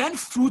 10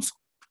 fruits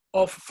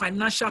of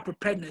financial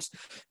preparedness.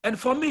 And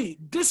for me,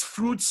 these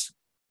fruits,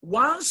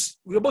 once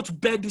we're able to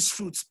bear these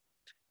fruits,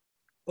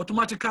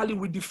 automatically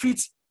we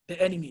defeat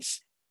the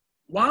enemies.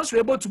 Once we're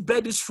able to bear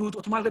this fruit,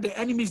 automatically the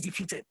enemy is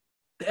defeated.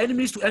 The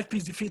enemies to FP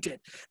is defeated.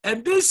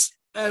 And these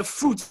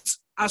fruits,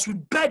 as we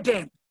bear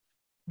them,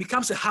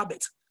 becomes a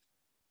habit.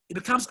 It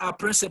becomes our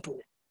principle.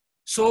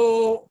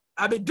 So,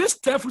 I mean, this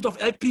 10 fruit of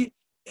FP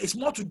is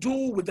more to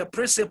do with the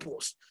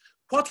principles.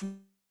 What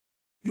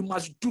we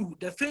must do,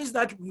 the things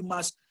that we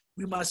must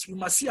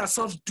see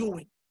ourselves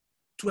doing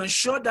to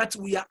ensure that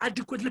we are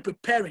adequately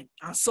preparing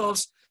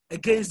ourselves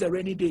against the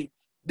rainy day.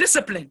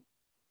 Discipline.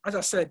 As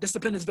I said,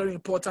 discipline is very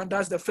important.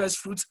 That's the first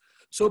fruit.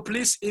 So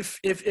please, if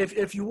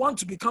you want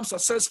to become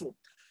successful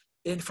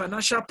in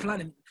financial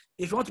planning,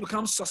 if you want to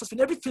become successful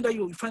in everything that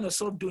you find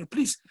yourself doing,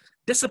 please,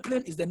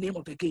 discipline is the name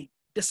of the game.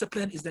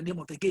 Discipline is the name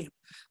of the game.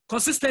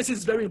 Consistency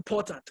is very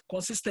important.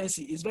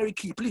 Consistency is very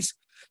key. Please,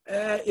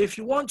 if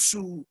you want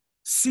to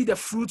see the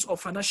fruits of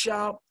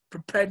financial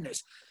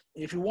preparedness,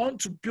 if you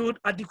want to build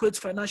adequate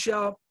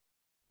financial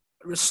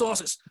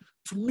resources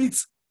to meet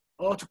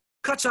or to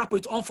catch up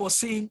with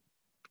unforeseen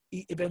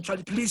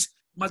eventuality, please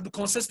must be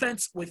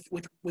consistent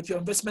with your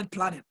investment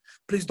planning.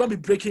 Please don't be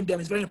breaking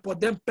them. It's very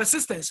important. Then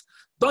persistence.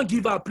 Don't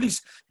give up,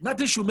 please.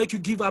 Nothing should make you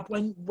give up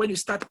when you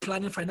start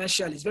planning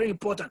financially. It's very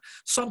important.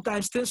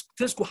 Sometimes things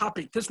could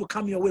happen. Things will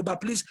come your way, but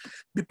please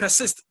be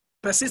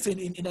persistent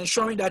in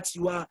ensuring that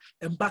you are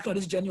embarking on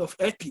this journey of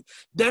FP.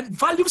 Then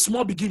value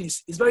small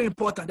beginnings is very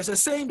important. There's a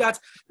saying that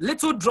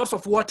little drops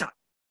of water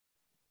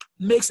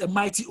makes a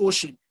mighty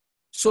ocean.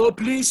 So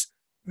please,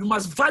 you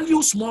must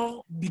value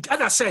small.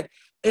 As I said,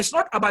 it's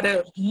not about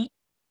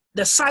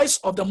the size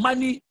of the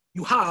money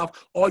you have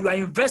or you are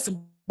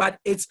investing, but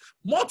it's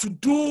more to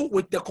do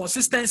with the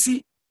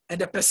consistency and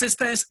the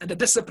persistence and the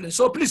discipline.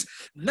 So please,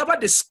 never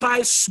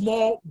despise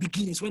small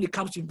beginnings when it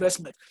comes to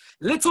investment.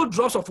 Little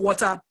drops of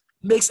water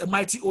makes a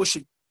mighty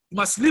ocean. You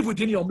must live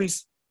within your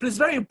means. Please,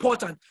 very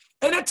important.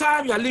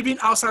 Anytime you are living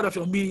outside of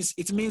your means,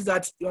 it means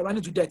that you are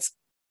running to debt.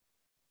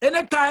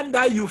 Anytime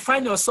that you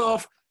find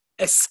yourself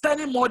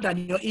spending more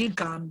than your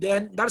income,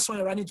 then that's when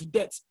you're running to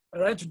debt,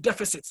 you're running to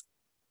deficits.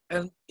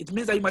 And it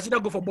means that you must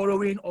either go for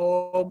borrowing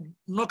or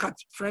knock at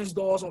friends'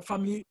 doors or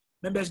family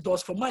members'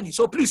 doors for money.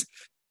 So please,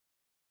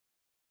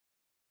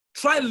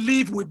 try to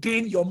live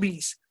within your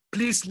means.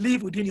 Please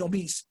live within your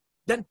means.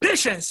 Then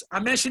patience, I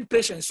mentioned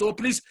patience. So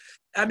please,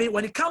 I mean,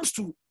 when it comes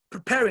to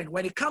preparing,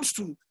 when it comes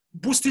to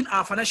boosting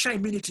our financial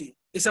immunity,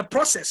 it's a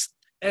process.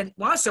 And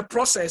once a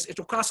process, it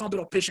requires some bit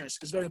of patience.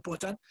 It's very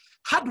important.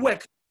 Hard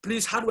work,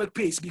 please, hard work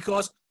pays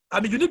because, I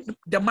mean, you need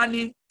the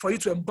money for you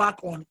to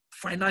embark on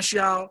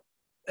financial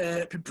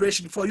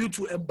preparation, for you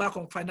to embark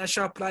on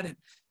financial planning.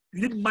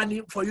 You need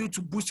money for you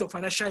to boost your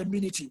financial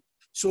immunity.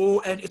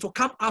 So, and it will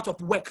come out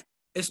of work.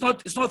 It's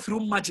not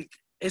through magic.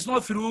 It's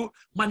not through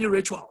money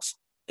rituals.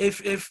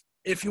 If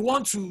you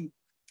want to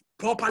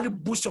properly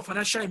boost your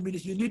financial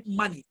immunity, you need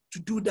money to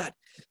do that.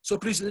 So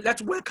please,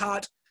 let's work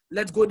hard.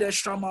 Let's go the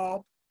extra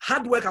mile.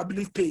 Hard work, I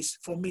believe, pays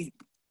for me.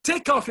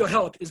 Take care of your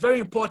health. It's very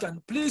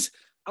important. Please,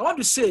 I want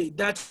to say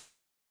that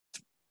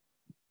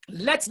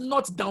let's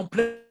not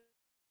downplay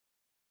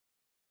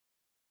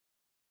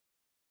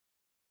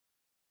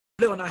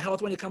on our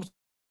health when it comes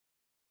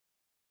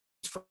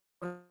to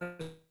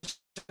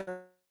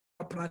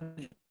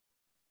planning.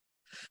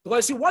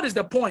 Because see, what is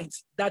the point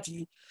that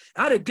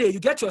at a day you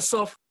get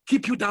yourself,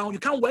 keep you down, you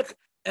can't work,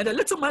 and the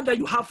little money that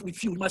you have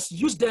with you must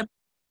use them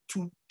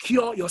to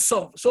cure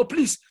yourself. So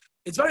please,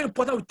 it's very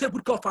important we take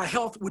good care of our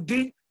health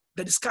within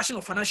the discussion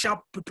of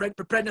financial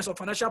preparedness or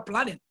financial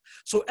planning.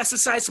 So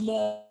exercise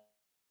more,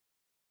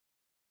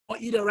 or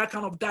eat the right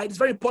kind of diet. It's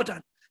very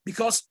important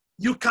because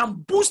you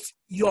can boost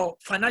your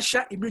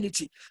financial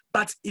immunity.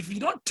 But if you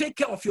don't take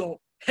care of your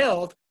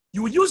health,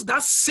 you will use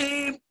that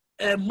same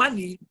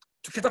money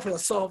to cater for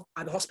yourself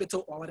at the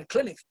hospital or at the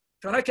clinic.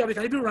 If you're not careful, you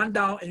can even run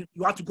down and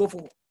you have to go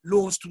for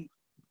loans to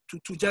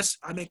just,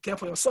 I mean, care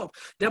for yourself.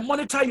 Then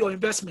monitor your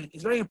investment.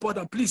 It's very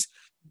important. Please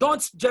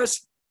don't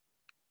just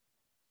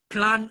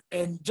plan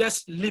and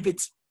just leave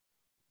it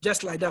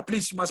just like that.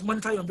 Please, you must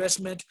monitor your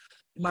investment.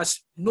 You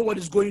must know what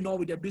is going on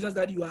with the business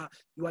that you are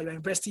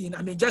investing in.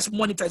 I mean, just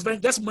monitor.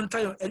 Just monitor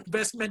your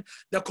investment,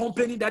 the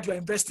company that you are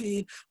investing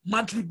in,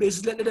 monthly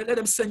basis. Let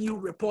them send you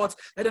reports.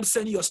 Let them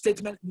send you your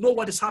statement. Know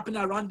what is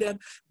happening around them.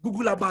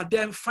 Google about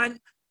them. Find,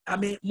 I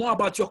mean, more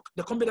about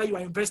the company that you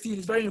are investing in.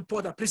 It's very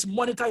important. Please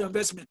monitor your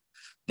investment.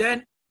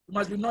 Then you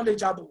must be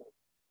knowledgeable.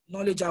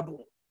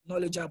 Knowledgeable.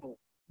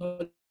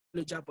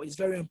 It's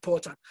very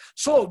important.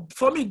 So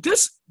for me,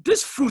 this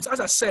fruit, as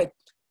I said,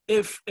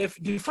 if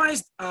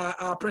defines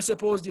our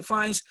principles,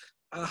 defines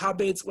our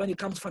habits when it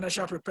comes to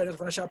financial preparedness,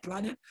 financial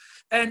planning.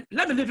 And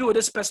let me leave you with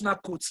this personal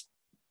quote.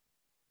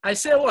 I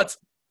say what?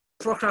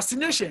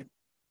 Procrastination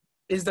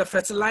is the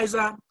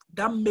fertilizer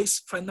that makes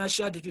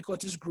financial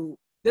difficulties grow.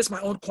 This is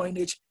my own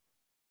coinage.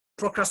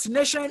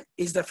 Procrastination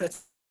is the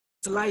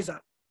fertilizer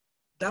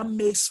that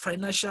makes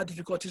financial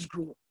difficulties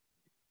grow.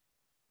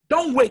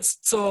 Don't wait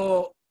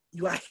till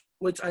you are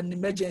with an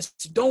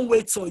emergency. Don't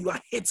wait till you are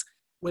hit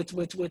with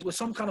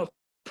some kind of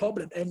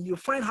problem, and you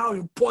find how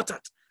important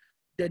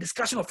the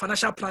discussion of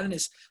financial planning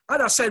is.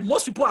 As I said,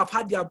 most people have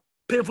had their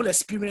painful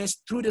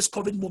experience through this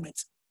COVID moment.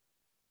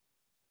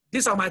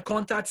 These are my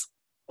contacts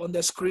on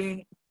the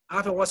screen. I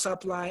have a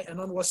WhatsApp line,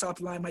 and on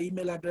WhatsApp line, my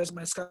email address,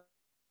 my Skype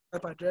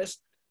address.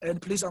 And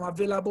please, I'm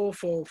available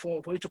for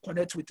you to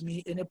connect with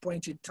me any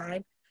point in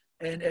time.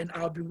 And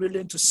I'll be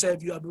willing to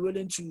serve you. I'll be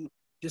willing to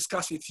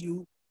discuss with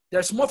you.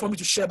 There's more for me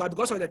to share, but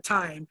because of the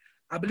time,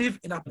 I believe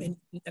in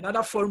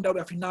another forum that we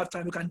have enough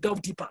time, we can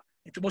delve deeper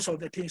into most of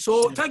the things.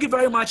 So thank you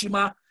very much,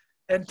 Ima,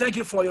 and thank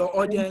you for your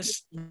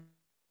audience.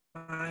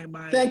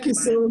 Thank you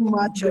so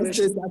much,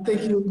 Justice. I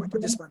think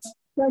participants.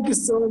 Thank you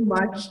so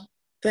much.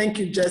 Thank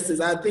you, Justice.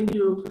 I think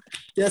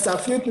there's a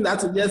few things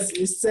that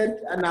you said,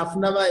 and I've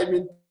never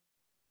even.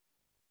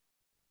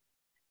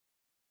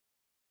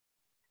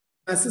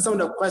 I see some of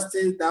the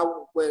questions that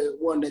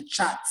were on the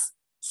chat.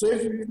 So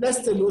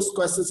let's take those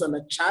questions on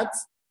the chat,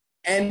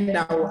 and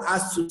I will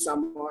ask you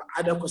some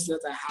other questions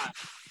that I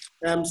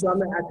have. So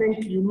I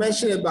think you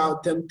mentioned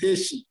about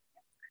temptation,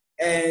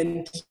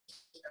 and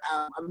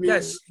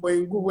yes. when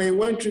you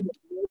went through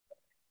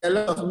a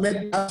lot of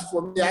methods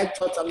for me, I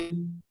thought,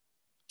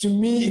 to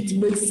me, it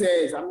makes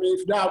sense. If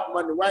you don't have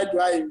money, why do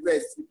I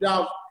invest?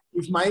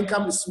 If my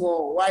income is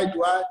small, why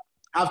do I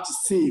have to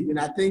save? And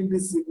I think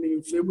this evening,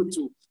 if you're able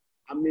to,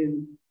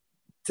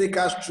 take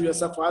us through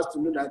yourself for us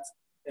to know that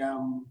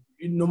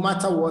no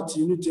matter what,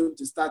 you need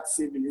to start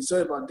saving. It's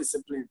all about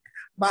discipline.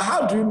 But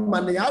how do you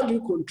manage? How do you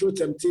control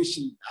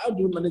temptation? How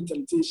do you manage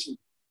temptation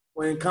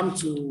when it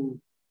comes to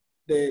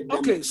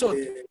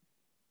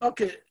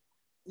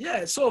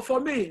yeah. So for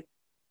me,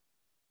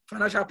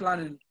 financial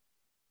planning.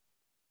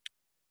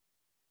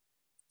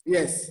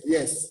 Yes.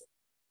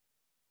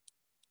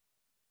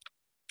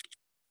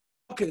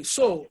 Okay,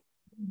 so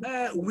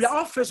we are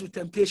all faced with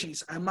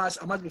temptations. I must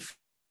be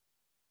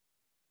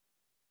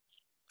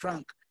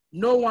frank.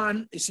 No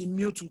one is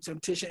immune to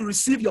temptation. You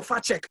receive your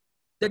fat check.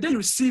 The day you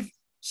receive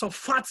some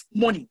fat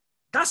money,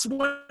 that's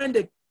when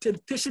the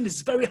temptation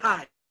is very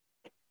high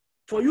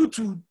for you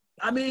to,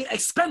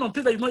 expand on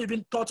things that you've not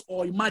even thought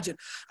or imagined.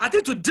 I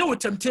think to deal with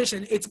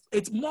temptation,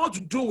 it's more to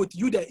do with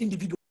you, the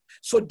individual.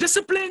 So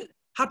discipline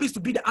happens to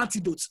be the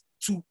antidote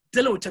to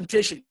dealing with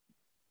temptation.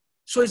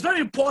 So it's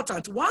very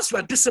important. Once you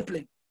are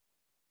disciplined,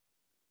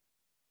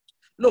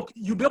 look,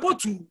 you'll be able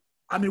to,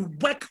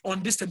 work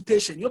on this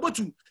temptation. You're able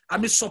to,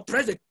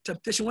 suppress the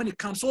temptation when it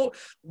comes. So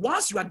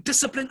once you are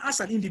disciplined as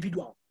an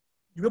individual,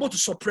 you're able to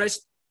suppress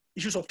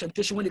issues of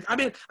temptation when it,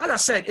 as I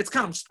said, it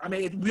comes.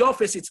 We all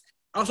face it.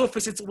 I also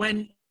face it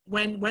when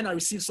I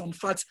receive some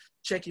fat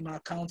check in my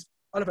account.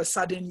 All of a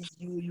sudden,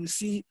 you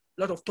see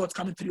a lot of thoughts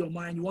coming through your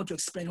mind. You want to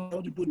expand, you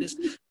want to do this.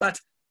 But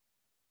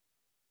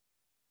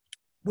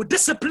with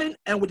discipline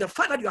and with the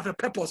fact that you have a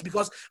purpose,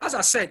 because as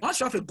I said, once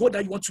you have a goal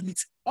that you want to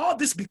meet, all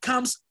this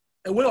becomes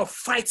a way of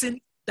fighting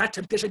that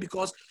temptation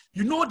because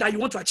you know that you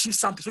want to achieve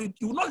something. So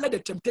you will not let the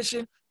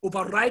temptation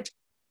override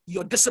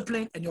your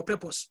discipline and your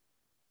purpose.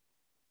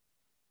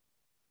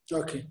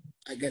 Okay,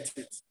 I get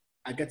it.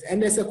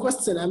 And there's a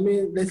question.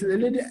 There's a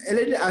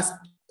lady asked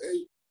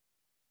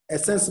a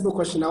sensible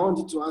question. I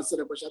wanted to answer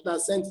the question. I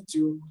sent it to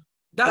you.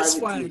 That's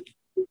fine.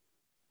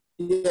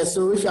 Yeah,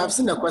 so if you have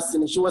seen the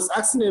question, she was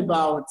asking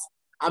about,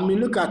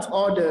 look at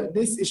all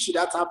this issue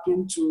that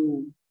happened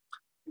to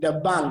the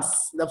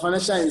banks, the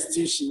financial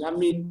institution.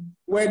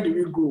 Where do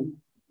we go?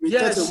 We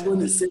yes. thought we were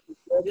going to say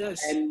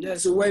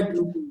yes. So where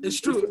do we go?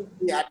 It's true.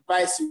 The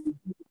advice you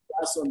give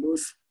us on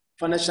those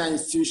financial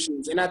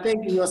institutions. And I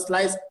think in your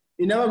slides,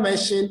 you never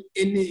mentioned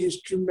any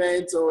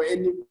instrument or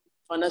any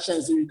financial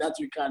institution that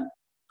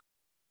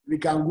we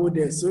can go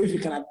there. So if you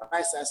can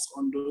advise us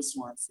on those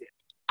ones here.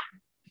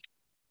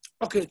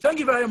 Okay, thank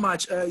you very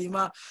much,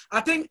 Ima.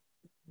 I think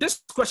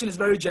this question is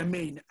very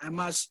germane, I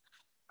must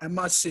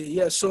say.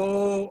 Yeah,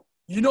 so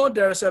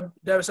there's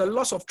a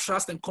loss of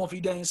trust and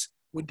confidence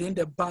within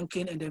the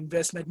banking and the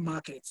investment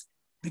markets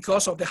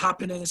because of the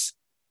happenings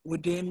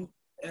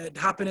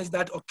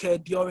that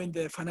occurred during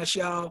the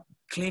financial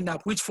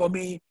cleanup, which for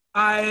me,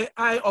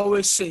 I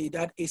always say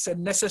that it's a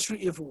necessary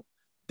evil.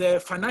 The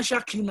financial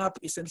cleanup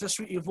is a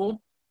necessary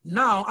evil.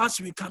 Now, as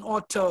we can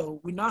all tell,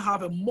 we now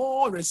have a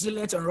more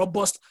resilient and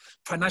robust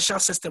financial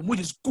system, which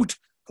is good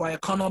for our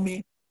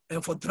economy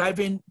and for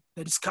driving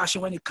the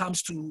discussion when it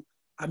comes to,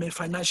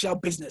 financial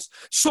business.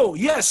 So,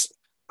 yes,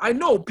 I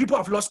know people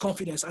have lost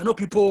confidence. I know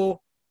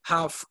people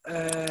have,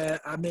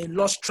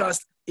 lost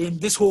trust in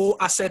this whole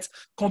asset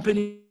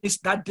companies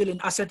that deal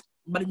in asset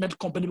management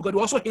company because it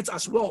also hits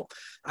as well.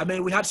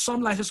 We had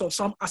some licenses of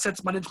some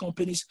asset management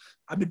companies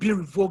being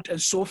revoked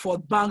and so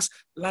forth, banks,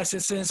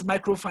 licenses,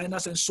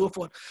 microfinance and so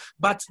forth.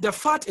 But the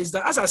fact is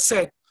that, as I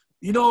said,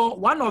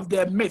 one of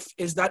the myths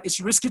is that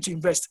it's risky to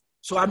invest.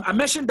 So I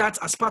mentioned that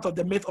as part of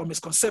the myth or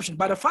misconception.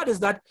 But the fact is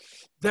that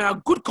there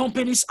are good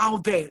companies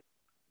out there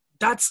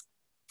that,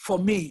 for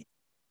me,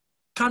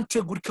 can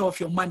take good care of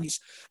your monies.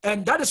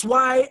 And that is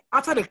why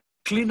after the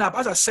cleanup,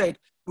 as I said,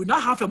 we now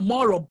have a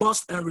more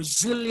robust and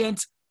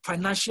resilient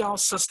financial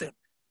system.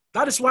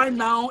 That is why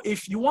now,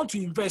 if you want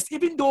to invest,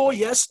 even though,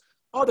 yes,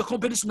 all the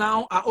companies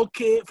now are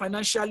okay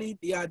financially,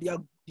 they are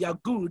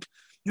good,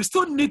 you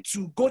still need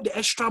to go the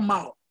extra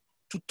mile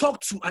to talk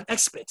to an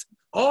expert.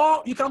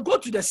 Or you can go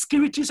to the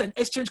Securities and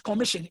Exchange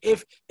Commission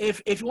if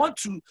you want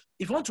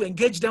to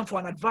engage them for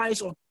an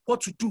advice on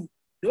what to do.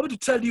 They're able to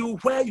tell you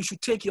where you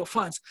should take your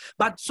funds.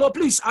 But so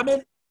please, I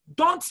mean,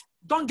 don't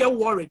get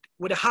worried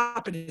with the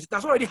happenings.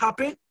 That's already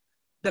happened.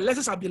 The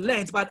lessons have been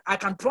learned, but I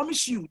can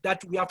promise you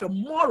that we have a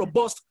more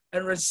robust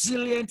and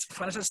resilient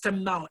financial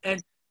system now.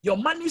 And your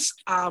monies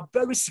are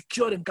very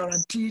secured and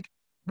guaranteed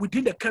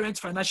within the current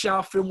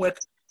financial framework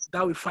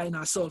that we find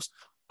ourselves.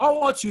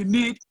 All what you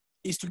need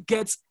is to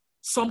get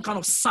some kind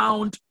of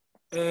sound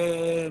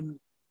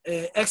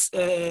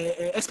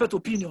expert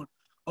opinion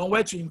on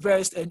where to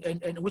invest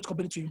and which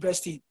company to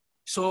invest in.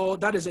 So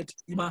that is it,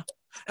 Ima.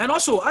 And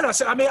also, as I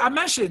said, I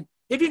mentioned,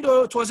 even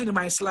though it wasn't in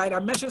my slide, I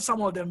mentioned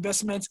some of the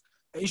investment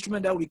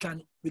instrument that we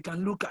can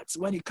look at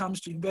when it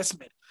comes to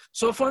investment.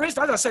 So for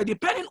instance, as I said,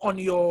 depending on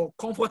your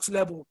comfort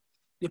level,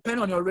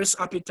 depending on your risk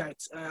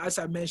appetite, as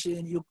I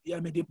mentioned,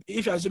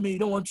 if you're assuming you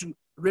don't want to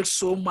risk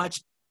so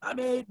much, I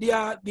mean, there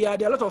are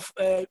a lot of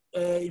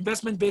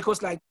investment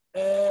vehicles like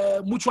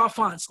mutual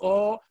funds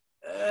or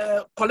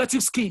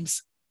collective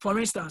schemes, for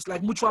instance,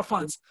 like mutual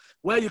funds,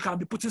 where you can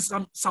be putting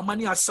some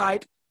money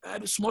aside,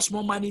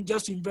 small money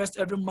just to invest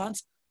every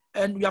month.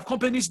 And we have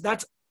companies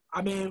that,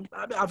 I mean,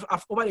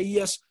 I've over the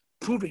years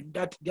proven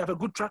that they have a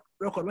good track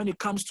record when it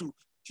comes to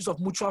use of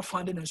mutual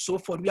funding and so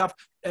forth. We have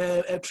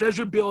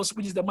treasury bills,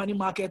 which is the money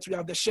market. We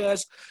have the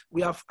shares.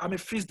 We have,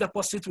 fixed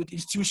deposits with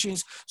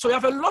institutions. So we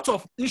have a lot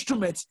of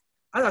instruments.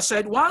 As I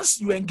said, once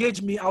you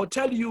engage me, I'll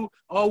tell you,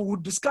 or we'll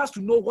discuss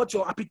to know what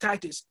your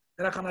appetite is,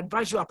 that I can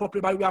advise you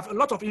appropriately. But we have a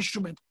lot of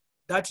instruments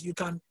that you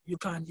can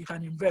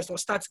invest or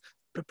start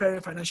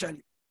preparing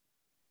financially.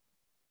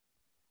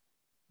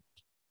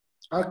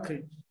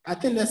 Okay. I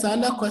think there's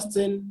another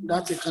question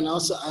that you can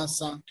also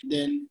answer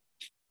then.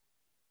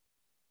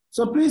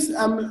 So please,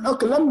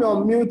 okay, let me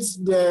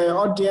unmute the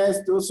audience,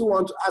 those who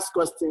want to ask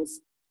questions.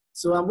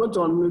 So I'm going to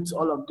unmute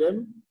all of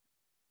them.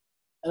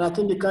 And I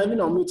think they can even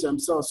unmute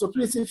themselves. So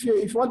please, if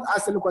you want to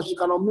ask any question, you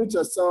can unmute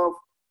yourself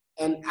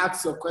and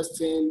ask your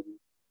question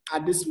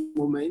at this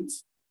moment.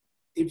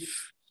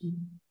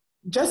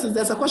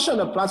 There's a question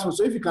on the platform,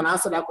 so if you can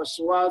answer that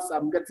question whilst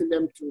I'm getting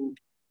them to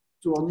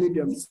unmute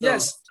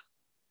themselves.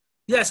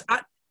 Yes.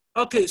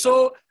 Okay.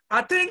 So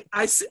I think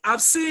I've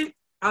seen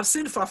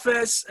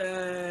Fafe's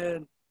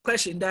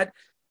question that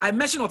I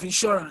mentioned of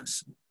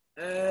insurance.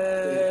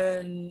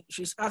 And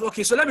she's asked,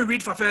 okay. So let me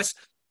read Fafe's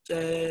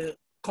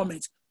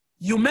comment.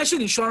 You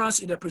mentioned insurance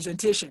in the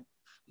presentation.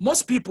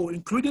 Most people,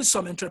 including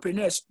some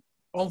entrepreneurs,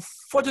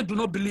 unfortunately do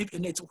not believe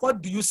in it.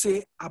 What do you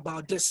say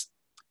about this?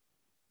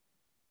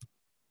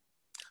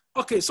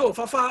 Okay, so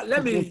Fafa,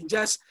 let me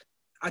just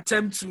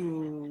attempt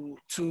to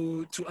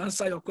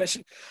answer your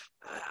question.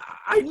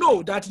 I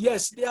know that,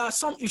 yes, there are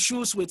some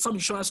issues with some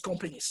insurance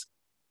companies.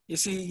 You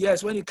see,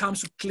 yes, when it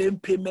comes to claim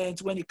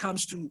payment, when it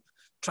comes to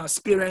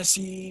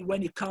transparency,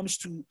 when it comes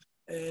to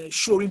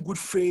showing good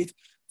faith,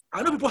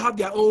 I know people have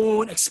their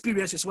own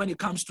experiences when it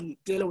comes to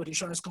dealing with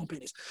insurance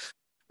companies.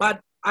 But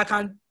I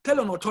can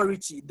tell on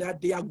authority that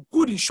there are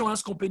good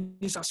insurance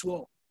companies as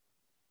well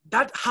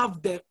that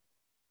have the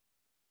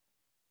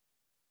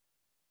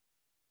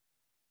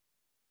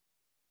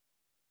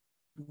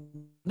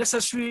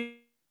necessary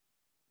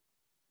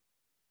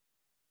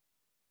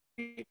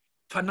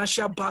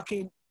financial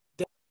backing.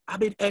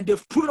 And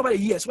they've proven over the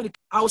years.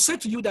 I'll say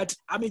to you that,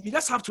 you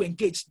just have to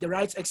engage the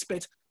right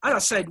expert. As I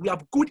said, we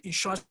have good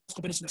insurance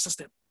companies in the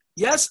system.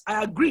 Yes,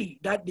 I agree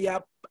that there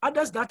are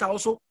others that are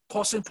also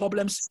causing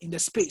problems in the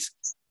space.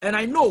 And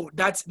I know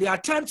that they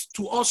attempt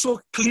to also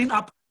clean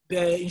up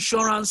the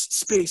insurance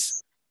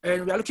space.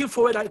 And we are looking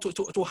forward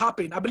to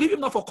happen. I believe even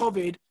not for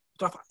COVID,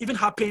 to have even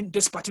happen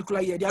this particular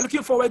year. They are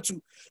looking forward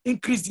to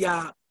increase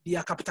their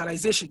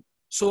capitalization.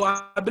 So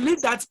I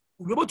believe that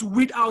we'll be able to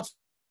weed out.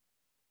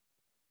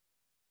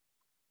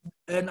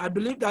 And I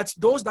believe that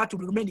those that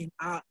will be remaining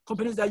are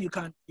companies that you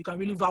can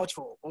really vouch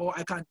for, or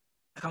I can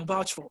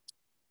vouch for.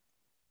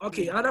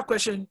 Okay, another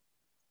question.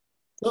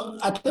 So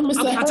I think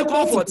Mr.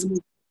 Herbert.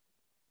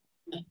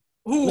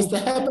 Who? Mr.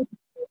 Herbert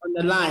on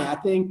the line, I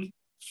think.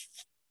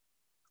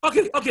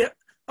 Okay,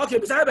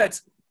 Mr.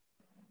 Herbert.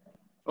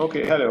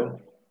 Okay, hello.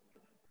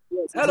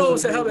 Yes, hello,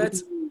 Mr. Herbert.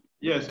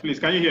 Yes, please,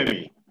 can you hear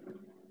me?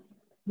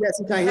 Yes,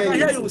 we can hear you. I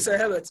can hear you, Mr.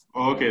 Herbert.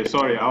 Okay,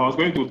 sorry, I was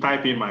going to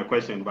type in my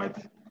question, but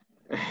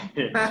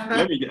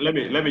let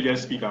me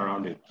just speak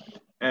around it.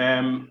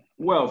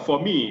 Well,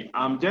 for me,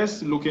 I'm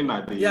just looking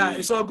at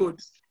it's all good.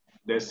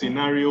 The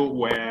scenario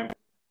where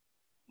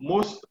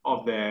most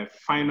of the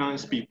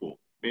finance people,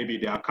 maybe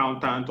the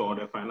accountant or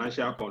the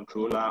financial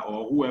controller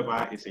or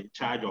whoever is in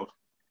charge of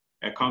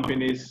a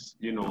company's,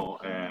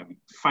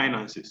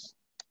 finances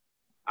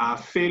are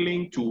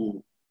failing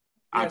to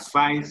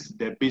advise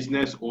the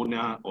business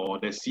owner or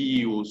the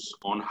CEOs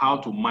on how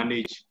to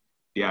manage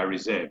their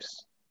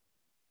reserves.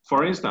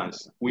 For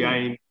instance, we are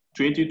in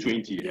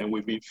 2020 and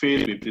we've been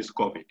faced with this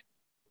COVID.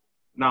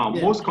 Now,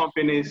 most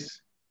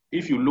companies,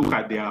 if you look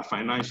at their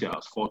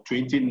financials for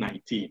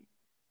 2019,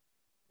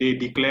 they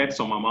declared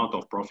some amount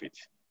of profit.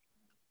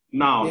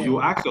 Now,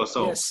 you ask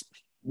yourself,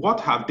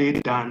 what have they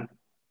done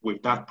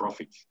with that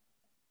profit?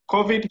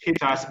 COVID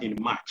hit us in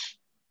March.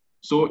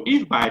 So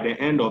if by the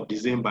end of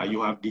December,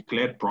 you have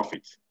declared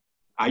profit,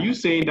 are you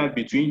saying that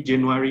between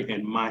January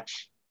and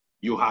March,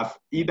 you have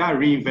either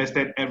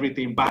reinvested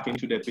everything back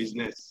into the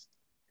business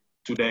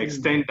to the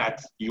extent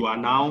that you are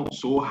now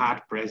so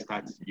hard pressed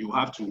that you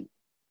have to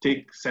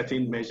take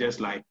certain measures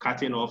like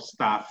cutting off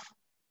staff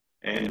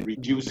and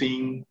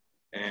reducing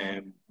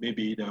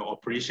maybe the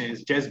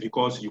operations just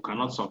because you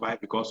cannot survive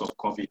because of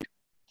COVID?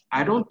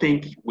 I don't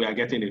think we are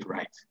getting it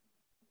right.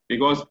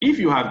 Because if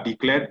you have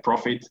declared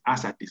profit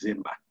as at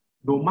December,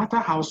 no matter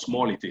how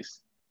small it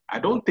is, I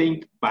don't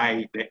think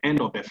by the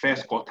end of the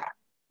first quarter,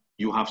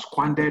 you have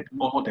squandered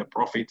all the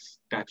profits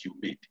that you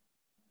made.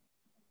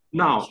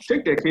 Now,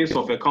 take the case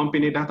of a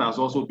company that has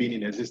also been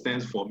in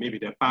existence for maybe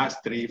the past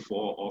 3,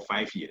 4, or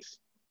 5 years.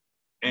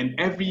 And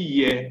every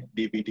year,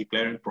 they've been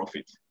declaring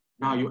profit.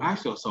 Now, you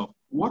ask yourself,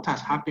 what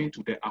has happened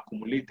to the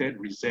accumulated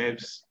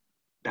reserves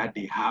that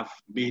they have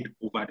made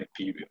over the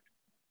period?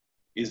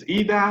 Is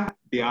either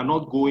they are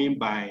not going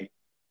by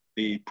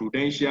the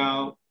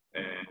prudential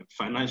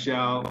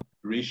financial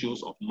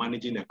ratios of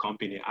managing a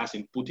company, as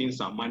in putting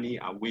some money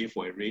away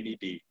for a rainy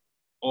day,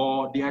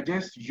 or they are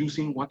just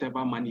using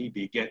whatever money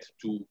they get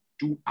to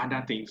do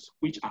other things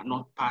which are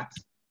not part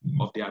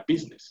of their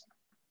business.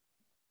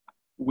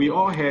 We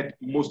all heard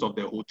most of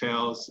the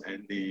hotels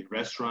and the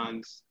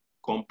restaurants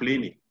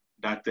complaining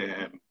that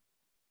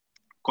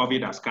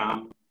COVID has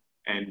come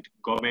and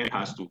government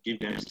has to give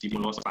them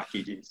stimulus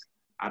packages.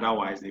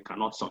 Otherwise, they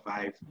cannot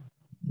survive.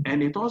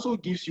 And it also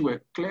gives you a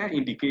clear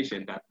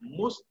indication that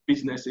most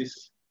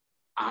businesses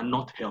are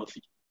not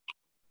healthy.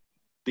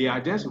 They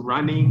are just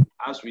running,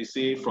 as we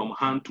say, from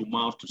hand to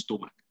mouth to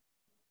stomach.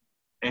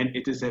 And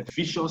it is a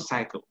vicious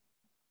cycle.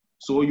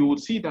 So you would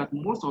see that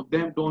most of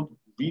them don't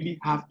really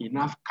have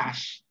enough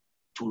cash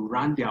to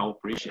run their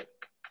operation.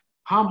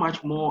 How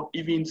much more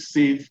even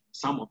save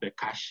some of the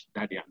cash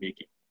that they are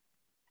making?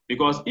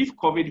 Because if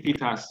COVID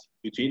hit us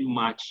between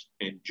March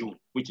and June,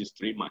 which is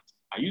 3 months,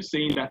 are you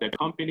saying that a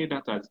company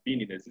that has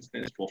been in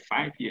existence for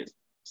 5 years,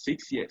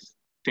 6 years,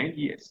 10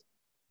 years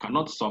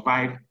cannot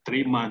survive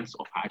 3 months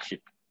of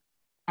hardship?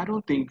 I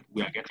don't think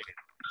we are getting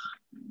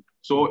it.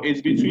 So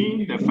it's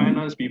between the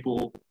finance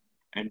people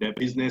and the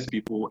business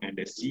people and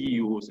the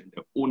CEOs and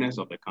the owners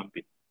of the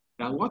company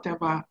that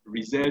whatever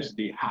reserves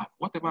they have,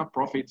 whatever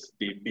profits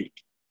they make,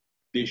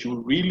 they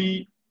should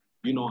really,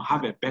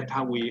 have a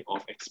better way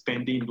of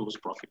expending those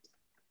profits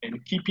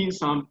and keeping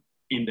some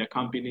in the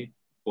company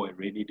for a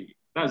rainy day.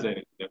 That's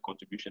the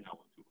contribution I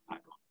want to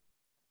add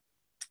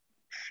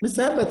on.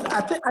 Mr. Herbert,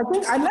 I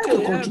think I like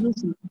the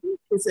contribution.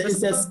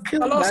 It's a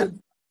skill that...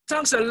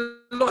 Thanks a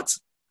lot.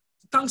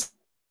 Thanks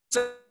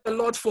a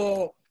lot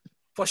for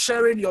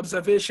sharing your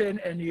observation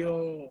and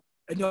your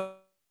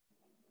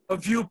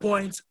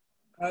viewpoint.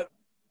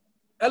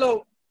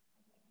 Hello.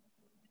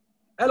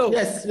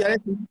 Yes, yes,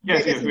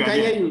 we can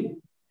hear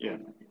you. Yeah.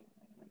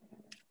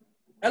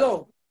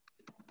 Hello.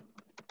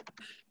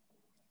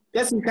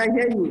 Yes, we can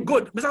hear you.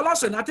 Good. Mr.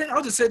 Lawson, I think I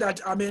want to say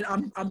that,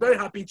 I'm very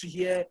happy to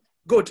hear.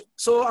 Good.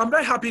 So I'm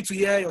very happy to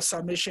hear your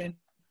submission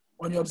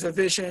on your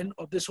observation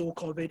of this whole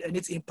COVID and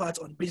its impact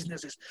on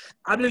businesses.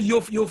 I believe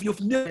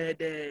you've nailed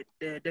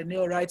the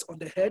nail right on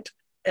the head.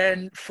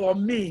 And for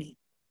me,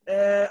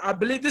 I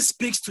believe this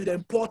speaks to the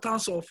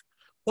importance of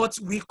what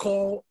we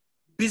call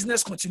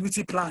business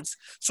continuity plans.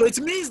 So it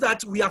means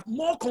that we have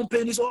more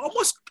companies, or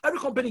almost every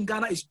company in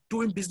Ghana is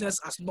doing business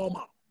as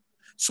normal.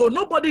 So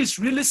nobody is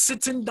really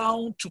sitting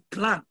down to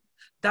plan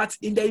that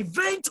in the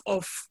event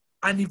of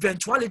an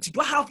eventuality,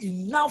 do I have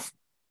enough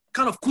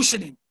kind of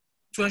cushioning?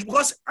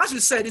 Because as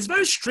you said, it's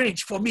very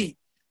strange for me.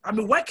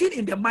 I'm working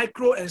in the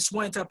micro and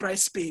small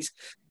enterprise space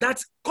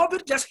that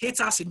COVID just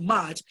hit us in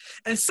March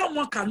and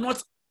someone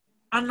cannot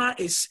honor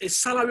a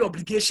salary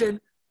obligation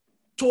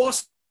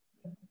towards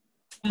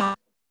my.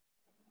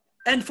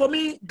 And for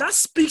me, that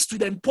speaks to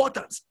the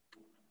importance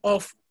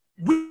of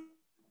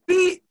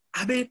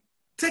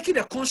taking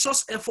a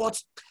conscious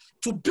effort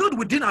to build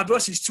within our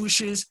various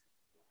institutions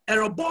a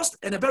robust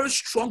and a very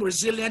strong,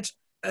 resilient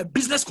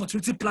business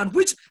continuity plan,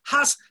 which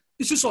has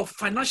issues of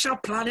financial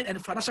planning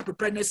and financial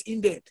preparedness in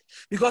there.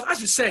 Because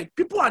as you said,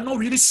 people are not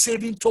really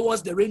saving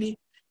towards the rainy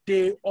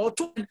day or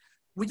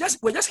we're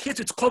just hit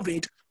with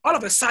COVID. All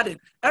of a sudden,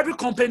 every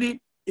company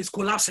is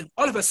collapsing.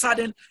 All of a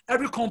sudden,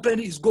 every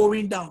company is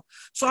going down.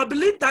 So I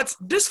believe that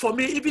this, for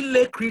me, even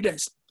lay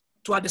credence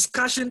to our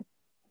discussion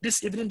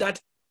this evening that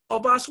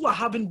of us who are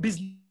having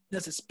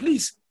businesses,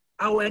 please,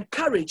 I will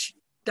encourage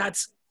that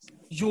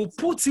you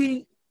put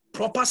in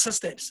proper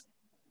systems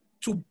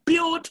to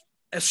build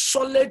a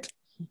solid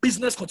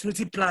business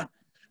continuity plan.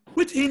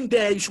 Within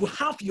there, you should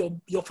have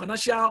your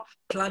financial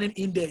planning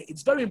in there.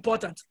 It's very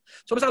important.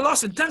 So, Mr.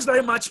 Lawson, thanks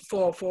very much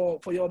for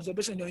your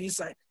observation and your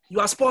insight. You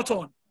are spot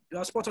on. You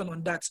are spot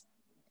on that.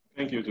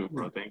 Thank you too,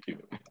 bro. Thank you.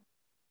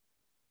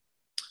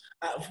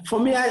 For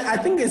me, I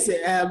think it's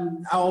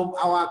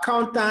our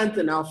accountant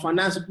and our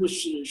finance people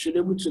should be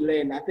able to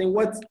learn. I think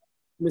what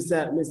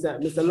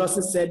Mr.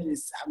 Lawson said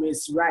is,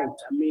 it's right.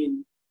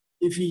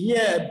 If you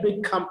hear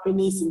big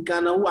companies in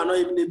Ghana who are not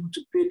even able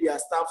to pay their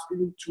staff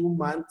even 2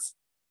 months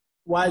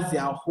while they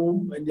are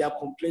home and they are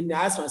complaining,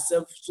 I ask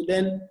myself, so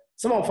then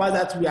some of us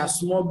that we are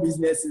small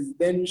businesses,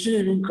 then we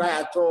shouldn't even cry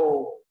at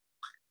all.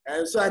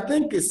 And so I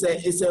think it's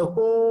a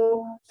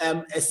whole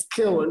a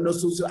skill, and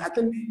also so I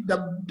think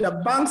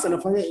the banks and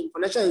the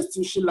financial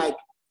institution like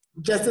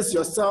Justice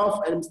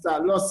yourself and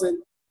Mr.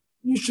 Lawson,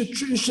 you should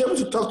be able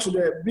to talk to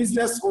the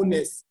business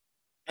owners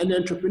and the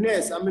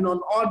entrepreneurs. On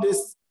all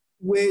these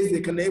ways they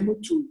can be able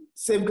to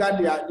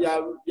safeguard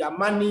their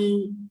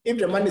money. If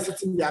the money is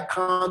sitting in their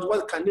account,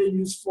 what can they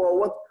use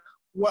for?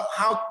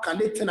 How can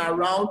they turn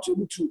around to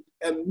be able to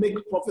make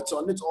profits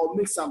on it or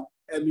make some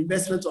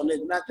investments on it?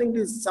 And I think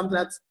this is something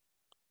that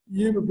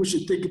you people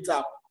should take it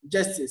up.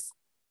 Justice,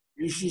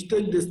 you should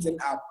take this thing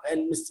up.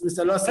 And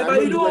Mr. Lawson,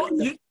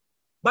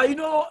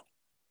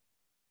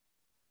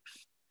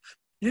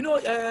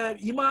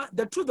 Ima,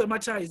 the truth of the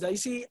matter is that, you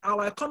see,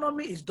 our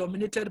economy is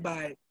dominated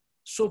by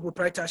sole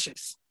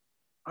proprietorships.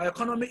 Our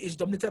economy is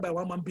dominated by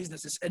one-man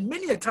businesses. And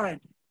many a time,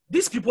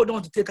 these people don't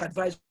want to take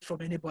advice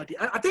from anybody.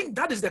 I think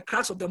that is the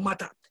crux of the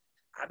matter.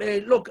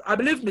 Look, I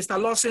believe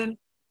Mr. Lawson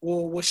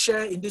will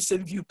share in this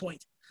same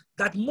viewpoint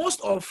that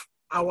most of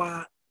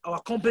our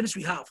companies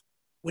we have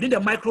within the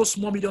micro,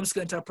 small, medium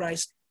scale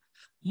enterprise,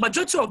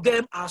 majority of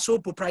them are sole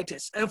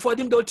proprietors. And for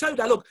them, they'll tell you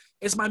that, look,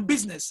 it's my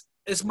business,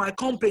 it's my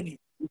company.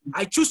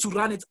 I choose to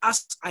run it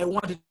as I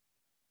want it.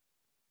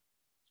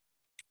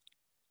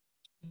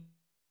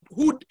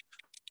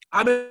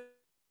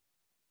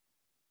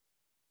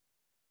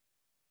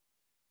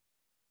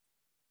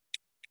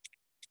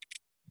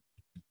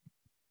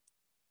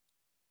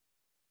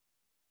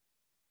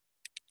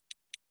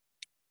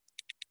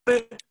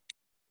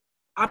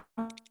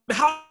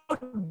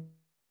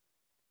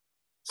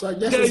 So I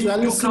guess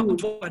you come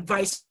to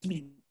advise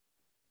me.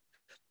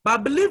 But I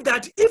believe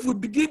that if we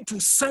begin to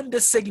send the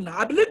signal,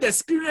 I believe the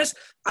experience,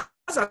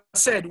 as I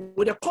said,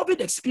 with the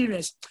COVID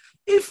experience,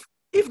 if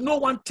no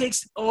one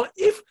takes, or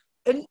if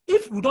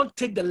we don't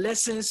take the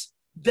lessons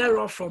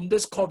thereof from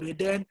this COVID,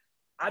 then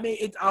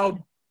I'll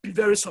be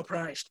very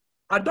surprised.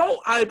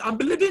 I'm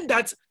believing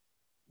that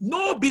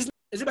no business.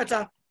 Is it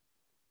better?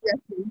 Yes.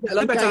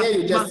 Hello, better.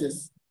 Hear you,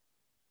 Justice.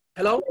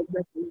 Hello.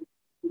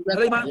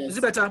 Hello, Ma. Yes. Is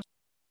it better?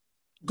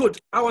 Good.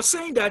 I was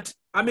saying that,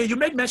 you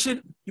made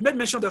mention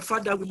of the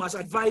fact that we must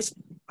advise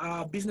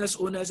business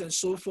owners and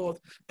so forth.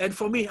 And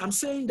for me, I'm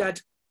saying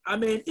that,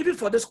 even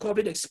for this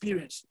COVID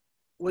experience,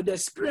 with the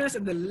experience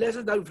and the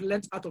lessons that we've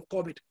learned out of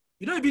COVID,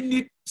 you don't even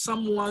need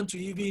someone to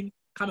even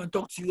come and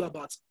talk to you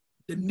about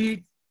the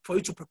need for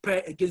you to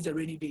prepare against the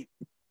rainy day.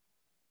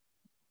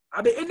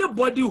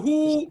 Anybody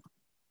who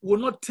will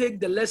not take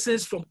the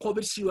lessons from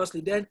COVID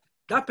seriously, then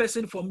that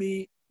person, for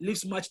me,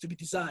 leaves much to be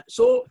desired.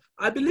 So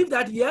I believe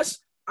that, yes,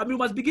 we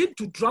must begin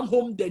to drum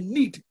home the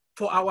need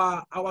for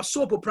our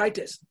sole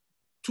proprietors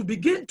to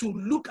begin to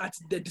look at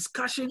the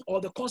discussion or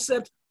the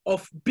concept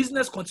of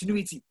business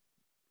continuity,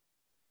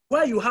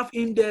 where you have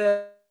in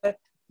there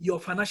your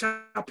financial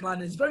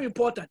plan is very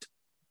important.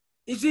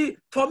 You see,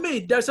 for me,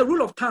 there's a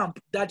rule of thumb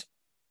that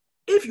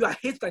if you are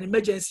hit an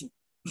emergency,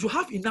 you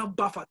have enough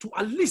buffer to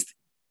at least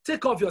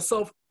take care of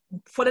yourself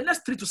for the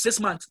next 3 to 6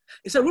 months.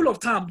 It's a rule of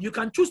thumb. You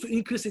can choose to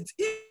increase it.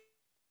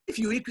 If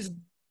you increase,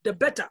 the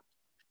better.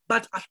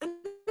 But at any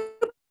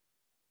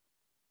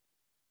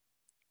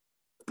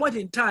point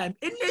in time,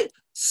 any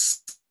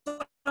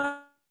sound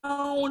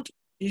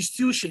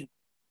institution,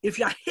 if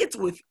you are hit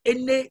with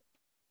any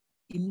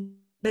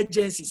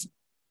emergencies,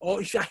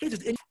 or if you are hit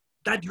with any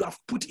that you have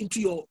put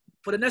into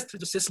for the next 3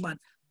 to 6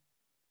 months.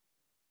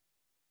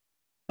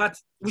 But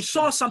we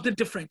saw something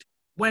different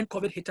when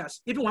COVID hit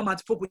us. Even 1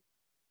 month, folk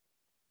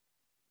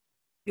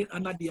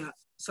under their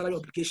salary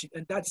obligation,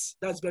 and that's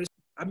very.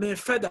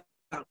 Further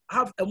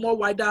have a more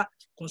wider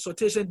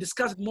consultation,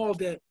 discuss more of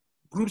the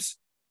groups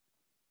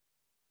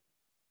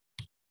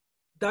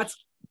that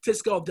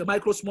takes care of the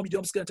micro, small,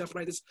 medium scale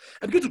enterprises,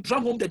 and begin to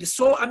drum home that.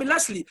 So,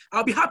 lastly,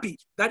 I'll be happy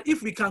that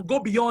if we can go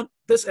beyond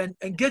this and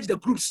engage the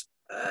groups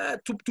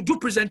to do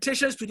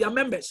presentations to their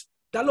members,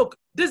 that look,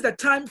 this is the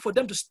time for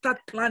them to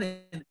start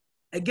planning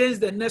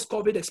against the next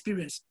COVID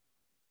experience.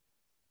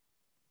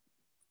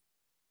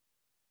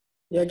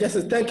 Yeah,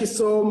 Justice, thank you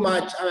so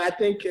much. I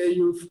think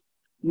you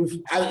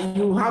have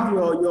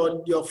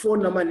your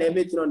phone number and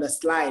everything on the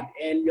slide,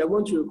 and we are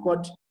going to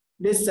record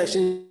this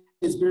session.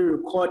 Is being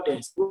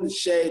recorded. We'll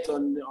share it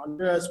on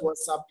various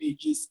WhatsApp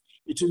pages.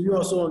 It will be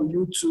also on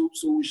YouTube,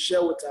 so we'll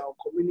share with our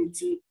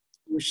community.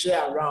 We'll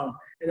share around,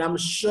 and I'm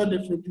sure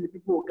definitely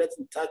people will get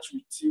in touch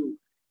with you.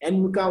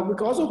 And we can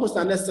also post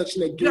another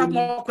section again. Do you have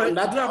more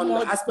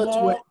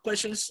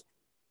questions?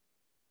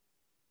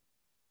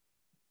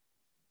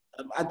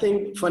 I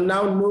think for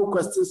now, no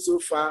questions so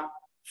far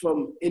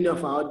from any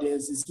of our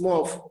audience. It's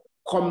more of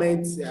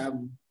comments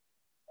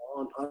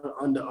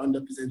on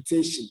the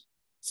presentation.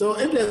 So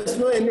if there's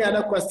no any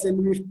other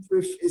question,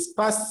 if it's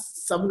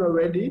past 7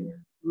 already,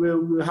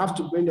 we'll have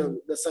to bring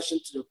the session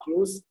to the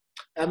close.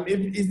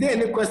 Is there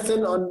any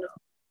question on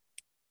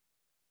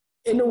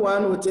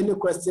anyone with any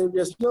question? If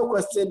there's no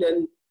question,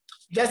 then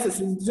Justice,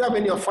 do you have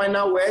any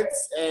final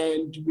words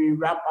and we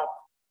wrap up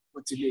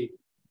for today?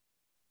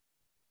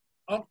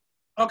 Oh,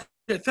 okay,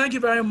 thank you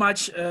very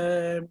much,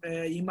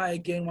 Ima,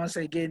 again, once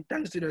again.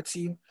 Thanks to the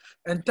team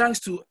and thanks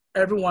to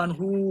everyone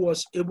who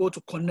was able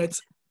to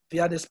connect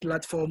via this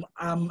platform.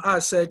 As I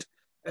said,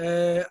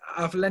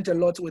 I've learned a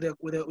lot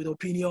with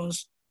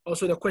opinions.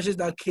 Also, the questions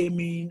that came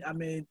in, I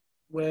mean,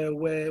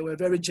 were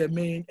very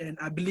germane, and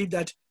I believe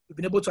that we've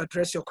been able to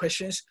address your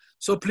questions.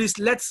 So please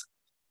let's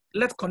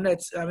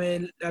connect. I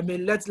mean,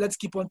 let's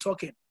keep on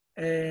talking.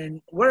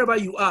 And wherever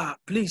you are,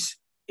 please,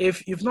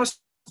 if you've not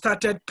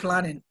started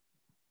planning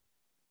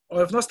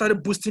or if not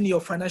started boosting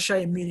your financial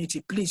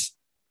immunity, please,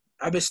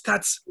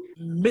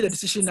 make a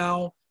decision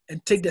now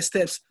and take the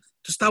steps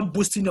to start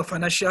boosting your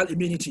financial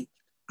immunity.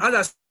 As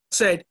I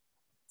said,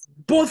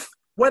 both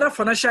whether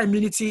financial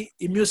immunity,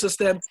 immune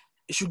system,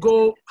 it should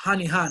go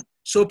hand in hand.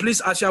 So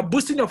please, as you are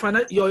boosting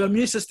your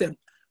immune system,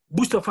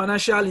 boost your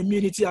financial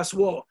immunity as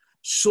well,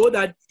 so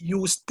that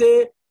you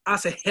stay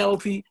as a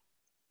healthy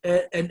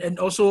and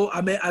also,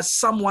 I mean, as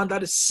someone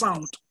that is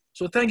sound.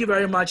 So thank you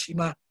very much,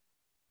 Ima.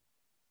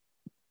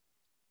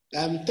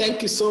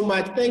 Thank you so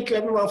much. Thank you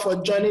everyone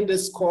for joining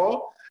this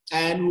call.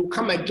 And we'll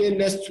come again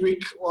next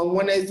week on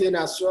Wednesday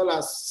as well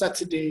as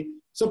Saturday.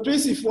 So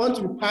please, if you want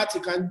to be part,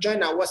 you can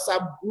join our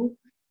WhatsApp group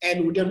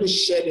and we'll definitely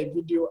share the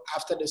video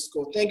after the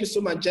call. Thank you so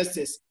much,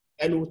 Justice.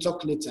 And we'll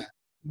talk later.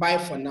 Bye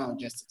for now,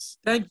 Justice.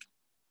 Thank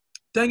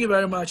you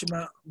very much,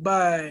 Ima.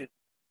 Bye.